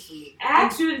ask you to do this for me.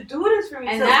 ask you to do this for me.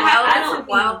 And So that That's a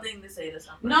wild thing to say to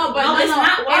somebody. No, but No, it's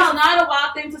not wild. It's not a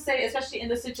wild thing to say, especially in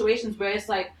the situations where it's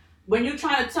like, when you're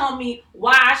trying to tell me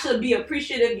why I should be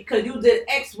appreciative because you did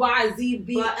X, Y, Z,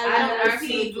 B, But I don't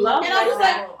receive love and I was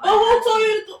like, oh, who told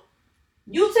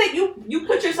you to do? You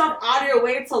put yourself out of your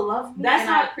way to love me. That's and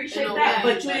how- I appreciate in a that,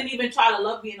 way but you that- didn't even try to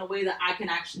love me in a way that I can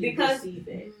actually Because receive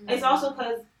it. It's also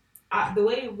because the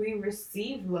way we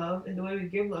receive love and the way we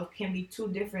give love can be two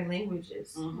different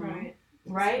languages, Mhm.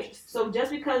 right? So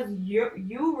just because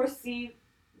you receive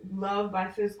love by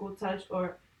physical touch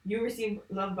or you receive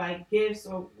love by gifts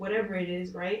or whatever it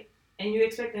is, right? And you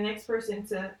expect the next person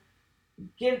to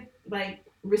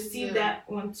receive that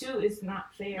one too, it's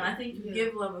not fair. No, I think you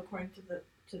give love according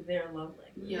to their love language.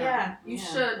 Yeah. You Yeah.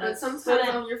 should, but That's- sometimes so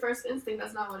then- on your first instinct,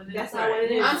 that's not what it is. That's not what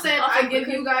it is. I'm saying Also I give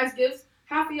because- you guys gifts.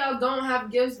 Half of y'all don't have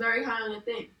gifts very high on your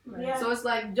thing. Right. Yeah. So it's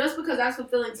like, just because that's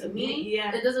fulfilling to me,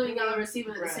 Yeah. it doesn't mean y'all are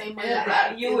receiving it the Right. same way Yeah,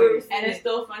 that you I were- do. And it's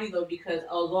still funny though because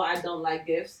although I don't like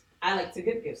gifts, I like to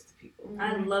give gifts to people.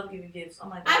 I love giving gifts. Oh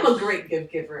my god. I'm a great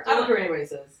gift giver. I don't care what anybody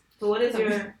says. So what is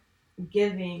your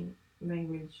giving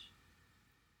language?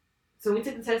 So we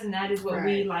took the test and that is what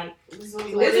we like. This is what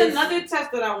we What There's is- another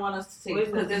test that I want us to take what is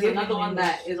because the there's giving another one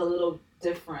that language? is a little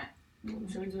different.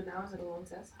 Should we do it now? Is it a long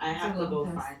test? I have It's to a go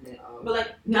long test. find it. But like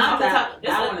Not just that. just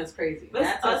That like- one is crazy. Let's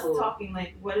That's us a little- talking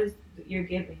like what is your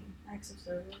giving? Acts of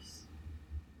service.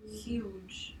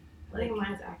 Huge. I think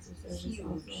mine's acts of service. Huge.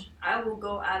 Also. I will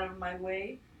go out of my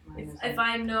way Mine is if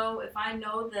I know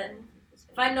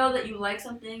that you like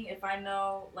something, if I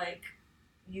know like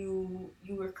you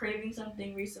were craving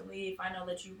something recently, if I know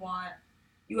that you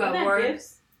Isn't have that work.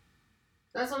 gifts?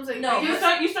 That's what I'm saying. No, You gifts,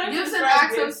 start to gifts and describe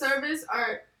acts of gifts. service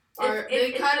are If-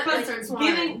 they if- kind of Because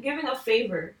intertwine. giving a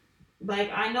favor.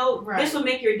 Like I know Right. this will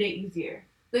make your day easier.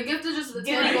 The gift is just the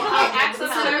Giving tangible Usually Well, acts of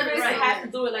outcome. service Right. has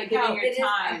to do with like giving Help. your It is-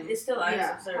 time. It's still acts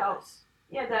Yeah. of service.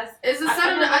 Yeah, that's It's the I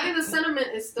sentiment. know- I think the sentiment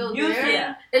is still You there.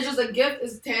 Yeah. It's just a gift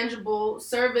is tangible.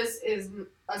 Service is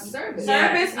a service. Yeah.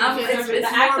 Service, I'm- the it's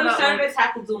acts more of about, service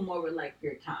have to do more with like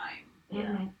your time.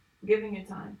 Yeah. Giving your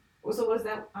time. Well, so what's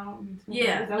that? I don't mean to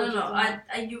Yeah, is that what no. you're talking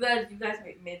about? You guys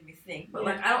made me think, but Yeah.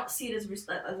 like I don't see it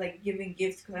as like giving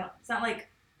gifts because it's not like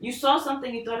You saw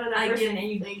something, you thought of that I person, give- and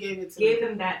you They gave it to gave me.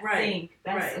 them that Right. thing.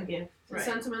 That's Right. a gift. The right.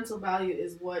 sentimental value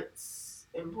is what's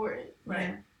important. Right.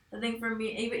 Yeah. I think for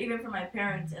me, even for my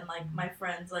parents and like my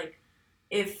friends, like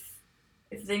if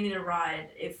they need a ride,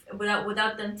 if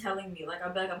without them telling me, like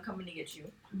I'll be like, I'm coming to get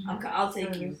you. I'll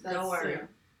take you. That's Don't worry. true.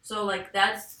 So like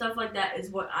that's stuff like that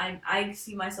is what I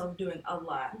see myself doing a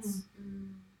lot. Mhm.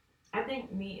 I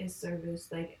think me is service.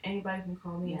 Like anybody can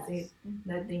call me and say Yes.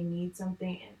 that they need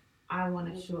something, and I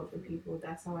want to show up for people.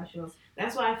 That's how I show up.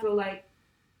 That's why I feel like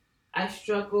I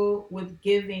struggle with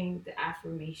giving the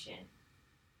affirmation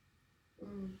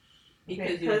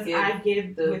Because because you I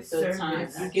give give with the service. time.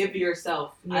 You give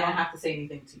yourself. I Yeah. don't have to say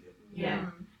anything to you.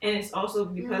 Yeah, and it's also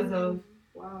because of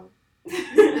Wow.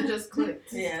 It just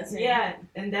clicked. Yeah, same. yeah,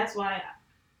 and that's why,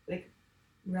 like,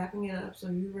 wrapping it up. So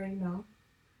you already know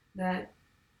that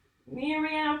me and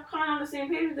Rihanna are kind of on the same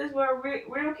page with this. Where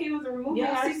we're okay with removing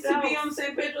Yeah, seems to be on the ourselves.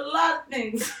 same page with a lot of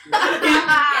things.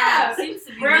 Yeah, it seems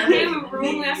to be We're okay better with than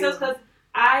removing me. ourselves because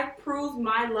I proved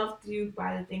my love to you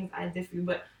by the things I did for you.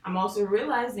 But I'm also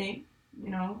realizing,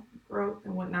 growth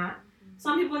and whatnot.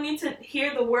 Some people need to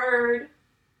hear the word,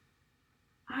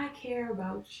 I care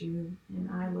about you and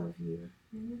I love you.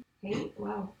 Hate?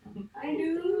 Wow. I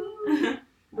do.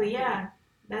 But yeah,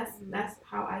 that's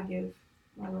how I give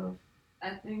my love.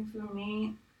 I think for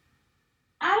me,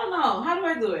 I don't know. How do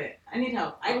I do it? I need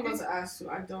help. I was about to ask you.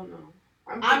 I don't know.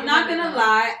 I'm not gonna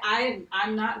lie.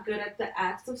 I'm not good at the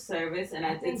acts of service, and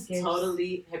I think it's gifts.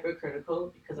 totally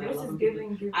hypocritical because I Yours love is them.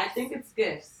 giving gifts. I think it's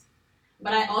gifts,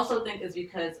 but I also think it's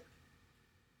because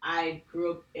I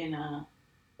grew up in a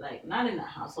not in a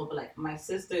household, but like my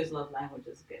sister's love language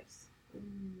is gifts.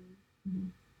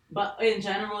 But in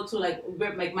general too, like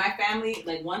my family,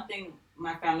 like one thing,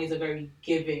 my family is a very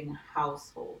giving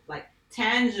household, like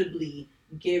tangibly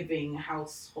giving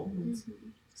household.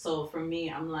 So for me,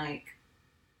 I'm like,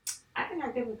 I think I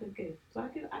give a good gift. So I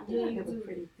think I give a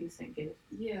pretty decent gift.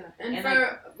 Yeah, and And,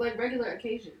 for like regular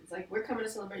occasions, like we're coming to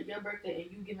celebrate your birthday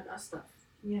and you giving us stuff.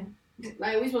 Yeah.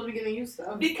 Like we supposed to be giving you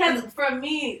stuff. Because for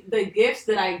me, the gifts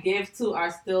that I give to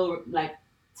are still like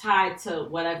tied to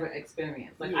whatever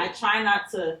experience. Like I try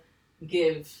not to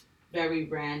give very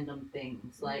random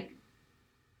things. Like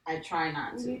I try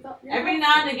not to. Every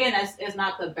now and again, it's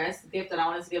not the best gift that I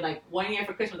wanted to give. Like 1 year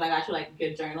for Christmas, I got you like a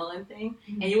good journaling thing,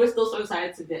 and you were still so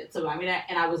excited to buy me that,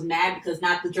 and I was mad because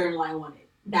not the journal I wanted.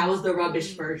 That was the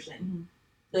rubbish version.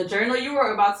 The journal you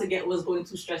were about to get was going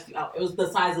to stress you out. It was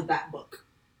the size of that book.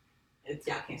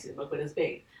 Y'all can't see the book, but it's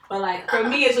big. But like for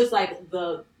me, it's just like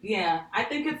I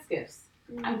think it's gifts.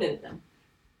 I'm good at them.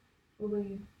 What about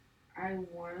you? I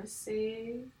want to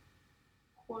say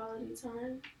quality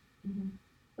time,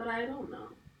 but I don't know.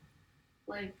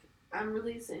 Like I'm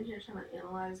really sitting here trying to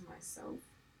analyze myself,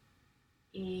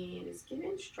 and it's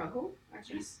giving struggle. I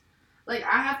just like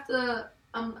I have to.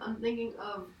 I'm thinking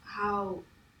of how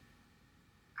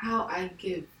I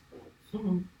give.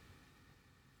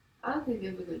 I like to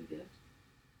give a good gift.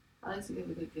 I like to give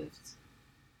a good gift.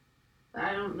 But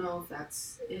I don't know if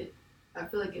that's it. I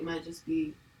feel like it might just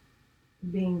be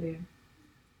being there.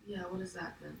 Yeah, what is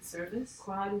that then? Service?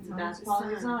 Quality time. That's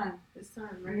quality time. It's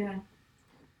time, right? Yeah.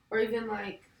 Or even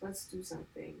like, let's do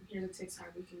something. Here's a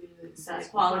TikTok, we can do this. That's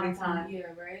like, quality time.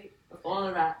 Yeah, right? Okay. All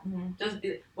of that. Just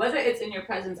be, whether it's in your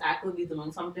presence actively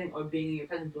doing something or being in your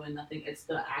presence doing nothing, it's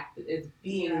the act. It's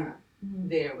being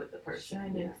there with the person.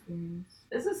 Shining experience.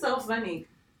 This is so funny,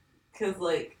 cause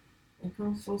like it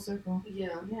comes full circle.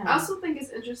 Yeah. Yeah. I also think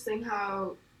it's interesting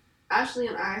how Ashley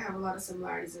and I have a lot of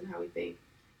similarities in how we think.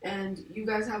 And you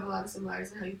guys have a lot of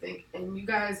similarities in how you think. And you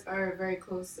guys are very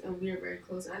close and we are very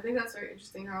close. And I think that's very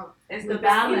interesting how it's we the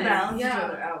balance. We balance each Yeah.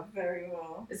 other out very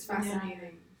well. it's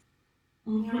fascinating.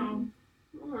 Well,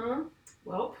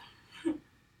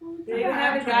 there you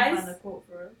have it, guys. Find a quote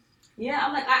for us. Yeah,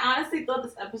 I'm like, I honestly thought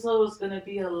this episode was gonna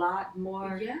be a lot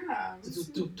more. Yeah.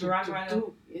 Raga.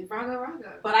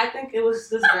 But I think it was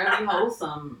just very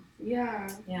wholesome. Yeah.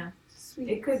 Yeah. Sweet.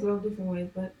 It could go different ways,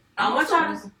 but I'm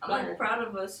like proud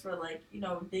of us for like,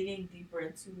 digging deeper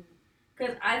into,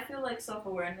 because I feel like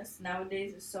self-awareness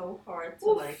nowadays is so hard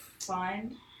to like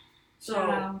find.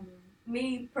 So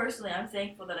me personally, I'm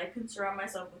thankful that I can surround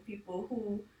myself with people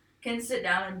who can sit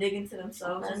down and dig into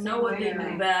themselves and know what they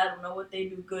do bad, know what they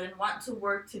do good, and want to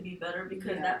work to be better,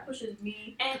 because that pushes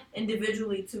me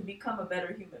individually to become a better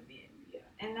human being. Yeah.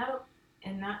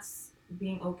 And that's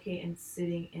being okay and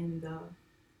sitting in the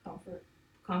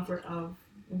comfort of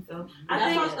himself.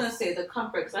 That's what I was gonna say, the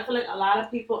comfort, because I feel like a lot of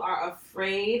people are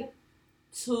afraid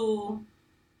to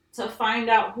find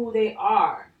out who they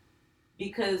are,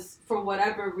 because for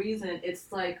whatever reason,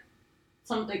 it's like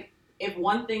something. If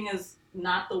one thing is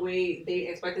not the way they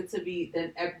expect it to be,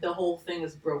 then the whole thing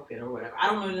is broken or whatever. I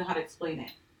don't know how to explain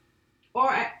it.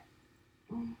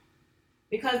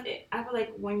 Because I feel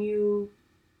like when you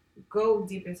go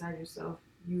deep inside yourself,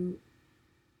 you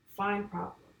find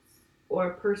problems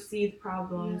or perceive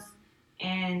problems,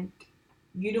 and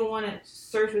you don't want to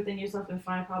search within yourself and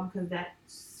find problems, because that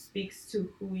speaks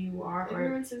to who you are,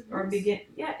 ignorance is bliss.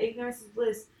 ignorance is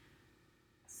bliss.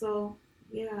 So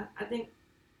yeah, I think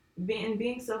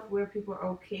being self-aware, people are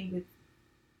okay with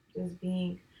just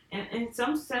being, and in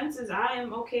some senses, I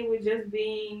am okay with just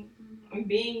being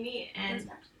me, and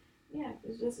yeah,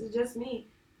 it's just me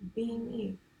being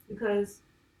me, because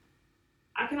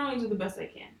I can only do the best I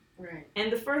can. Right.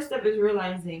 And the first step is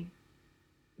realizing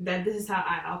that this is how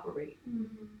I operate,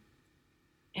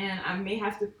 and I may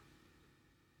have to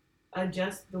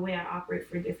adjust the way I operate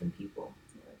for different people,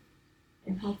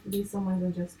 and hopefully someone's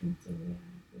adjusting to the way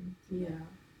I operate. Yeah.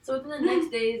 So within the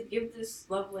next days, give this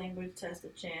love language test a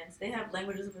chance. They have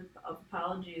languages of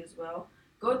apology as well.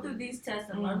 Go through these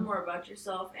tests and learn more about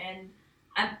yourself. And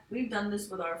we've done this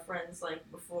with our friends like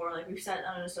before. Like we've sat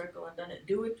down in a circle and done it.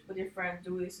 Do it with your friends. Do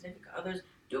it with your significant others.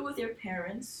 Do it with your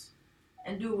parents,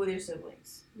 and do it with your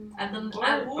siblings. I've done.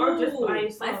 Or just by My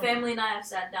yourself. family and I have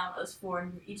sat down, us four,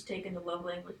 and we've each taken the love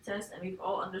language test, and we've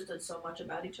all understood so much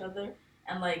about each other.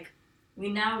 And like we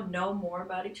now know more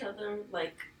about each other.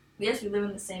 Like. Yes, we live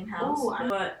in the same house,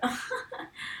 but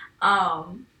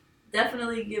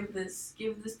definitely give this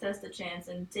test a chance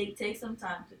and take some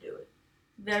time to do it.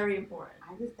 Very important.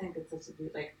 I just think it's such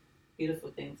a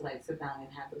beautiful thing to like sit down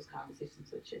and have those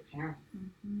conversations with your parents.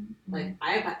 Mm-hmm. Like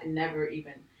I've never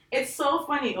even. It's so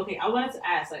funny. Okay, I wanted to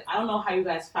ask. Like I don't know how you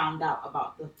guys found out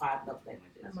about the 5 love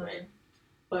languages, right?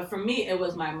 But for me, it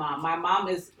was my mom. My mom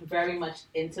is very much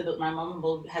into my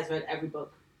mom has read every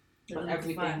book of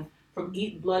everything. From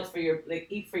eat for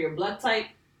your blood type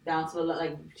down to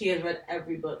the she has read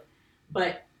every book,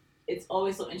 but it's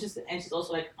always so interesting, and she's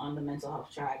also like on the mental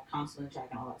health track, counseling track,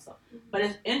 and all that stuff. But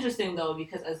it's interesting though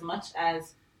because as much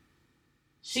as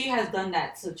she has done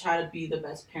that to try to be the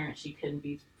best parent she can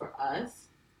be for us,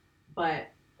 but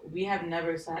we have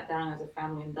never sat down as a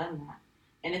family and done that.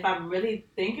 And if I'm really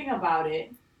thinking about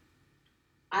it,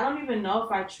 I don't even know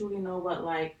if I truly know what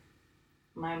like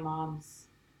my mom's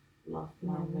love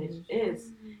language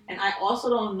is, and I also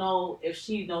don't know if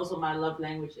she knows what my love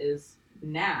language is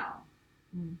now,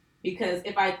 because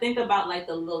if I think about like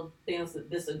the little things,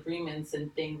 disagreements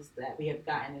and things that we have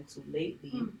gotten into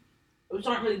lately, which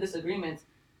aren't really disagreements,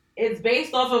 it's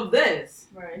based off of this,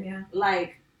 right? Yeah,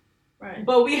 like, right.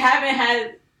 But we haven't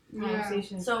had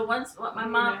conversations. So once my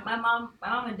mom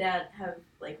and dad have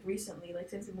like recently, like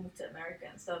since we moved to America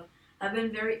and stuff, have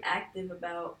been very active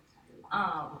about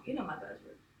you know my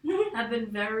buzzword. Have been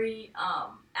very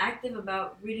active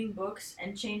about reading books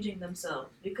and changing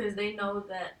themselves because they know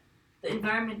that the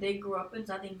environment they grew up in is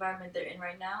not the environment they're in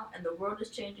right now, and the world is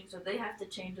changing, so they have to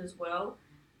change as well,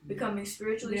 becoming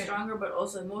spiritually stronger but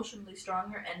also emotionally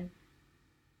stronger, and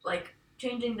like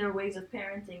changing their ways of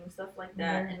parenting and stuff like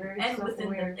that, and within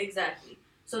them exactly.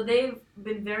 So they've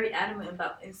been very adamant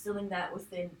about instilling that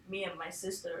within me and my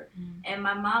sister, and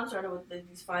my mom started with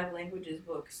these 5 languages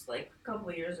books like a couple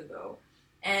of years ago.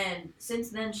 And since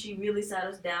then, she really sat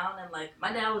us down, and like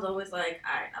my dad was always like,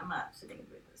 "All right, I'm not sitting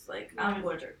with this. Like, I'm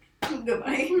going to church.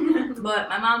 Goodbye." But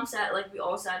my mom we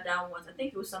all sat down once. I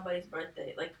think it was somebody's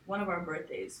birthday, like one of our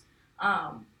birthdays.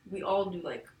 We all do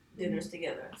like dinners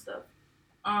together and stuff.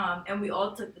 And we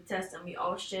all took the test, and we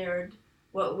all shared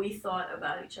what we thought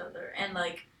about each other. And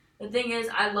like the thing is,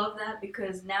 I love that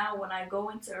because now when I go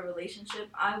into a relationship,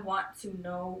 I want to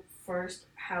know first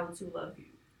how to love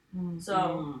you.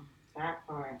 So. That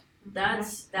part.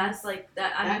 That's like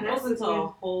that. That goes into a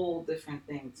whole different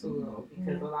thing too, though,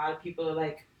 because a lot of people are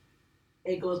like,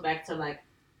 it goes back to like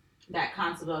that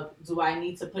concept of, do I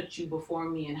need to put you before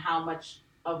me, and how much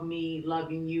of me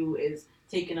loving you is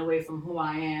taken away from who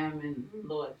I am, and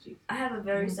Lord Jesus. I have a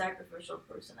very sacrificial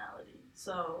personality,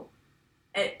 so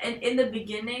and in the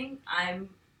beginning, I'm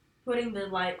putting the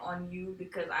light on you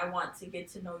because I want to get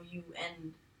to know you,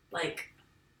 and like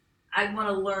I want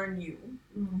to learn you.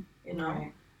 You know,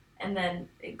 right. And then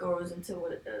it goes into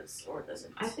what it does or it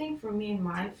doesn't. I think for me and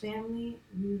my family,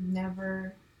 we've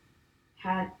never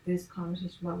had this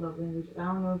conversation about love languages. I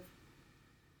don't know if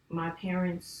my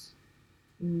parents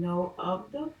know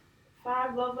of the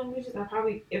 5 love languages.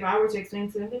 If I were to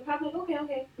explain to them, they'd probably like,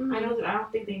 okay. I know that I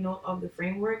don't think they know of the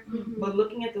framework, but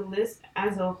looking at the list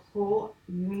as a whole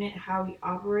unit, how we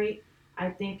operate, I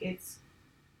think it's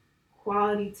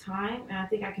quality time, and I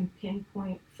think I can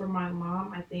pinpoint for my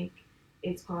mom. I think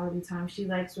it's quality time. She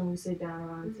likes when we sit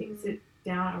down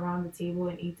around the table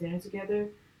and eat dinner together.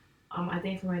 I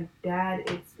think for my dad,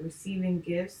 it's receiving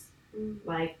gifts.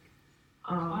 Like,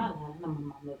 I don't know my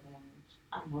mom love language.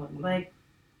 I don't know. Like,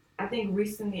 I think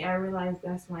recently I realized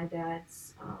that's my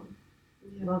dad's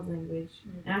love language,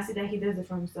 and I see that he does it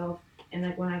for himself. And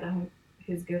like when I got him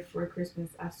his gift for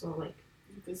Christmas, I saw like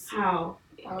how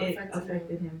it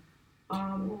affected him.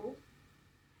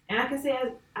 And I can say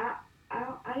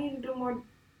I need to do more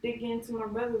dig into my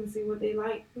brothers and see what they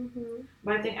like. Mm-hmm.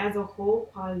 But I think as a whole,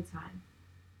 quality time.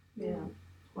 Yeah.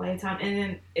 Quality time, and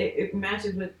then it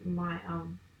matches with my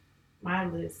my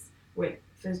list with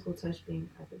physical touch being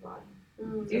at the bottom.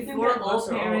 Mm-hmm. Do you The think four that of all us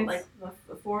are all, parents? like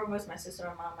the four of us, my sister,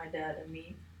 my mom, my dad, and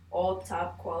me, all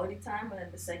top quality time, and then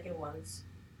the second one's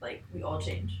like we all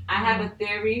change. I have a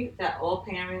theory that all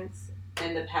parents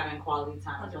end up having quality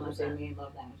time as one of their 100%. main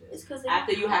love languages. It's because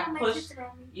After you have pushed,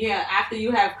 yeah, after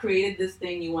you have created this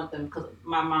thing, you want them, because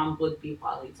my mom would be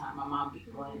quality time. My mom be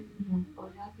like, oh,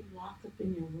 y'all be locked up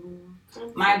in your room.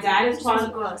 My dad is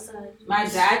quality. go outside. My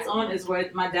dad's on is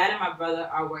word. My dad and my brother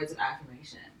are words of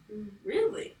affirmation.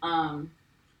 Really? Oh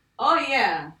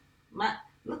yeah.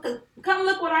 Come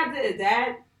look what I did,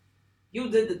 Dad. You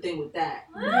did the thing with that.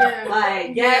 Yeah.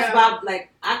 Like, yes, Bob.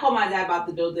 Like, I call my dad Bob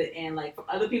the Builder, and like for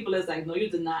other people, it's like, no, you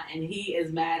did not, and he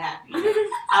is mad happy.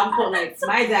 I'm called, like,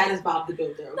 my dad is Bob the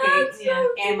Builder, okay? Yeah.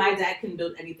 And my dad can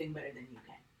build anything better than you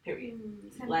can. Period.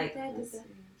 Like,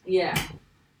 yeah.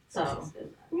 So,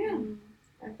 yeah.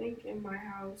 I think in my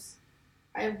house,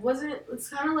 I wasn't. It's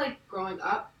kind of like growing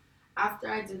up. After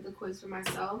I did the quiz for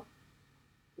myself,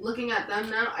 looking at them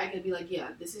now, I could be like, yeah,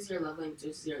 this is your love language,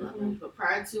 this is your love language. But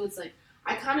prior to, it's like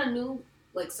I kind of knew,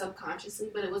 like subconsciously,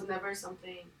 but it was never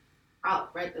something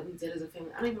outright that we did as a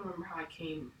family. I don't even remember how I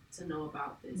came to know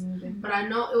about this, but I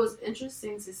know it was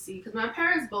interesting to see because my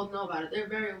parents both know about it. They're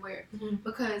very aware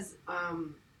because I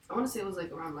want to say it was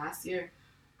like around last year.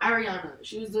 Ariana,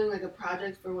 she was doing like a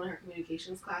project for one of her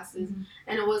communications classes,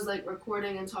 and it was like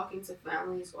recording and talking to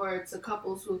families or to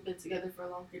couples who have been together for a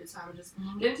long period of time and just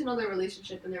getting to know their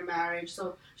relationship and their marriage.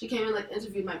 So she came and like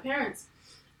interviewed my parents,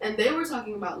 and they were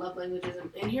talking about love languages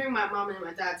and hearing my mom and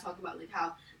my dad talk about like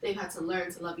how they've had to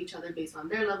learn to love each other based on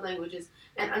their love languages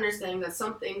and understanding that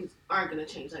some things aren't going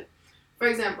to change. Like, for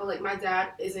example, like my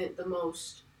dad isn't the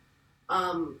most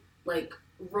like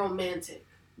romantic,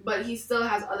 but he still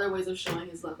has other ways of showing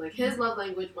his love. Like his love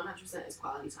language 100% is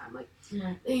quality time. Like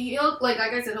he'll like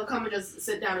I said, he'll come and just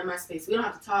sit down in my space. We don't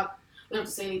have to talk, we don't have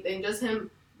to say anything, just him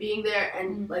being there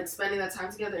and like spending that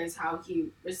time together is how he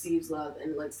receives love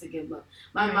and likes to give love.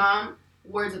 My mom,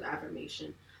 words of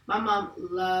affirmation. My mom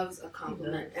loves a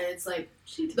compliment, and it's like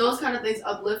those kind of things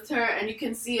uplift her, and you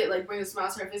can see it like bring a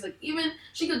smile to her face. Like even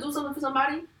she could do something for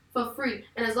somebody for free,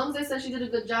 and as long as they said she did a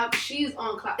good job, she's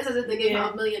on cloud. It's as if they gave her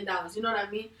 $1 million. You know what I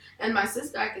mean? And my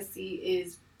sister, I can see,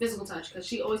 is physical touch because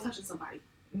she always touches somebody.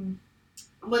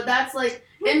 But that's like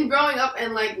in growing up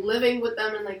and like living with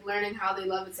them and like learning how they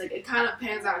love. It's like it kind of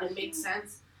pans out and it makes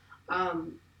sense.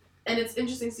 And it's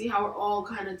interesting to see how we're all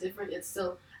kind of different. It's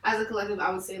still, as a collective,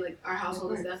 I would say like our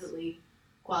household is definitely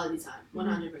quality time,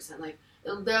 100%. Like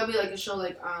there'll be like a show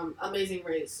like Amazing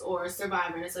Race or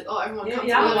Survivor, and it's like, oh, everyone comes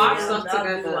together. Watch stuff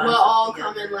together. We'll all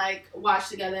come and like watch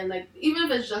together, and like even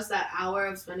if it's just that hour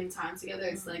of spending time together,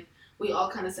 it's like we all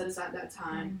kind of set aside that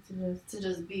time to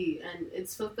just be, and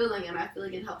it's fulfilling, and I feel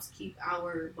like it helps keep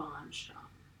our bond strong.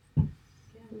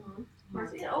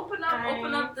 Yeah, open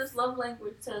up this love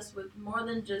language test with more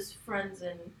than just friends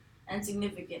and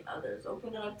significant others.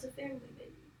 Open it up to family,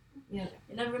 maybe. Yeah.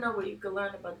 You never know what you could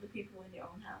learn about the people in your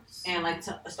own house. And like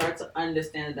to start to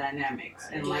understand the dynamics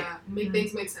and like make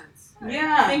things make sense.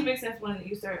 Yeah, things make sense when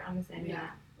you start understanding. Yeah,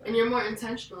 and you're more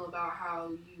intentional about how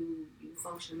you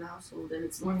function in the household, and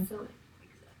it's more fulfilling.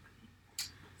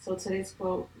 Exactly. So today's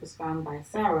quote was found by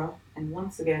Sarah, and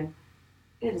once again,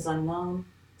 it is unknown.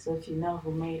 So if you know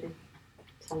who made it,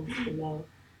 tell us below.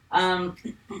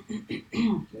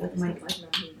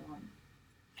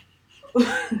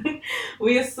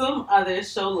 We assume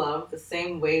others show love the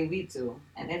same way we do,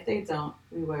 and if they don't,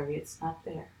 we worry it's not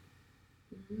there.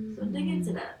 So dig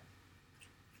into that.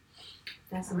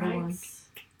 That's a good one.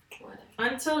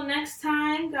 Until next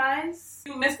time, guys.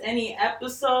 If you missed any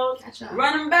episodes, Catch up.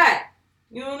 run them back.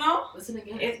 You know? Listen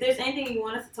again. If there's anything you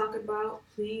want us to talk about,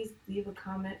 please leave a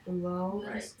comment below.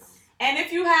 Right. And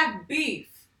if you have beef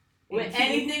with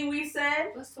anything we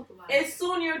said, Let's talk about it's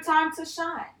soon your time to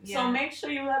shine. Yeah. So make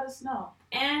sure you let us know.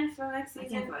 And for next I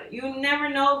season, can't fight. you never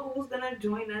know who's gonna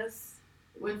join us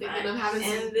We're thinking of having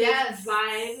some in this guests,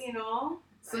 vibe, you know.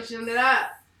 switching it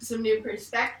up, some new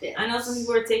perspective. I know some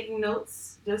people are taking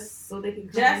notes just so they can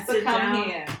come Just and to sit come down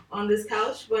here. on this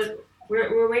couch, but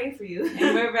we're waiting for you. And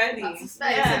we're ready. Lots of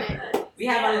space Yeah. in it. We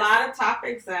have a lot of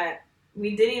topics that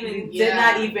We didn't we even did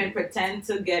not even pretend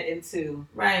to get into.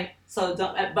 right. So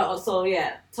don't, but also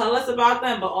tell us about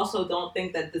them, but also don't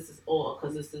think that this is all,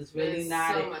 because this is really There's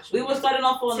not so it. much We more. were starting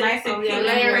off all nice and cute and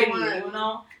layer pretty, one. you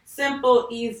know, simple,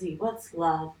 easy. What's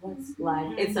love? What's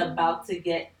life? It's about to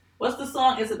get. What's the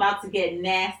song? It's about to get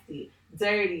nasty,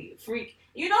 dirty, freak.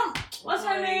 You don't. What's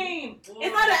her name?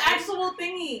 It's not an actual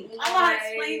thingy. I don't know how to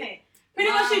explain it. Pretty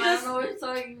much she I just. don't know what you're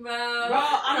talking about. Bro,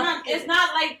 I'm not. It's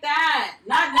not like that.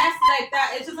 Not necessarily like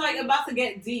that. It's just like about to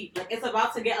get deep. Like it's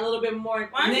about to get a little bit more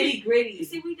nitty gritty. You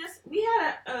see, we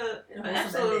had an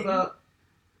episode about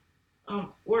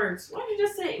words. Why don't you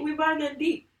just say we about to get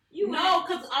deep? No,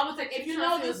 because I was like, if you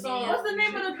know this song, what's the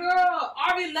name of the girl?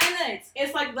 Ari Lennox.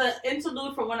 It's like the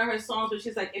interlude for one of her songs where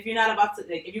she's like, if you're not about to,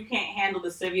 like, if you can't handle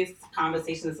the serious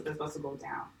conversation that's supposed to go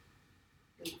down.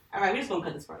 All right, we're just gonna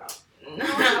cut this part out. No,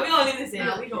 we gonna leave this in.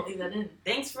 No, we gonna leave that in.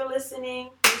 Thanks for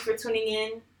listening. Thanks for tuning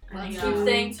in. Keep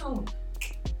staying tuned.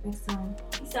 Next time.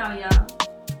 Peace out, y'all.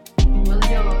 What's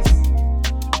yours?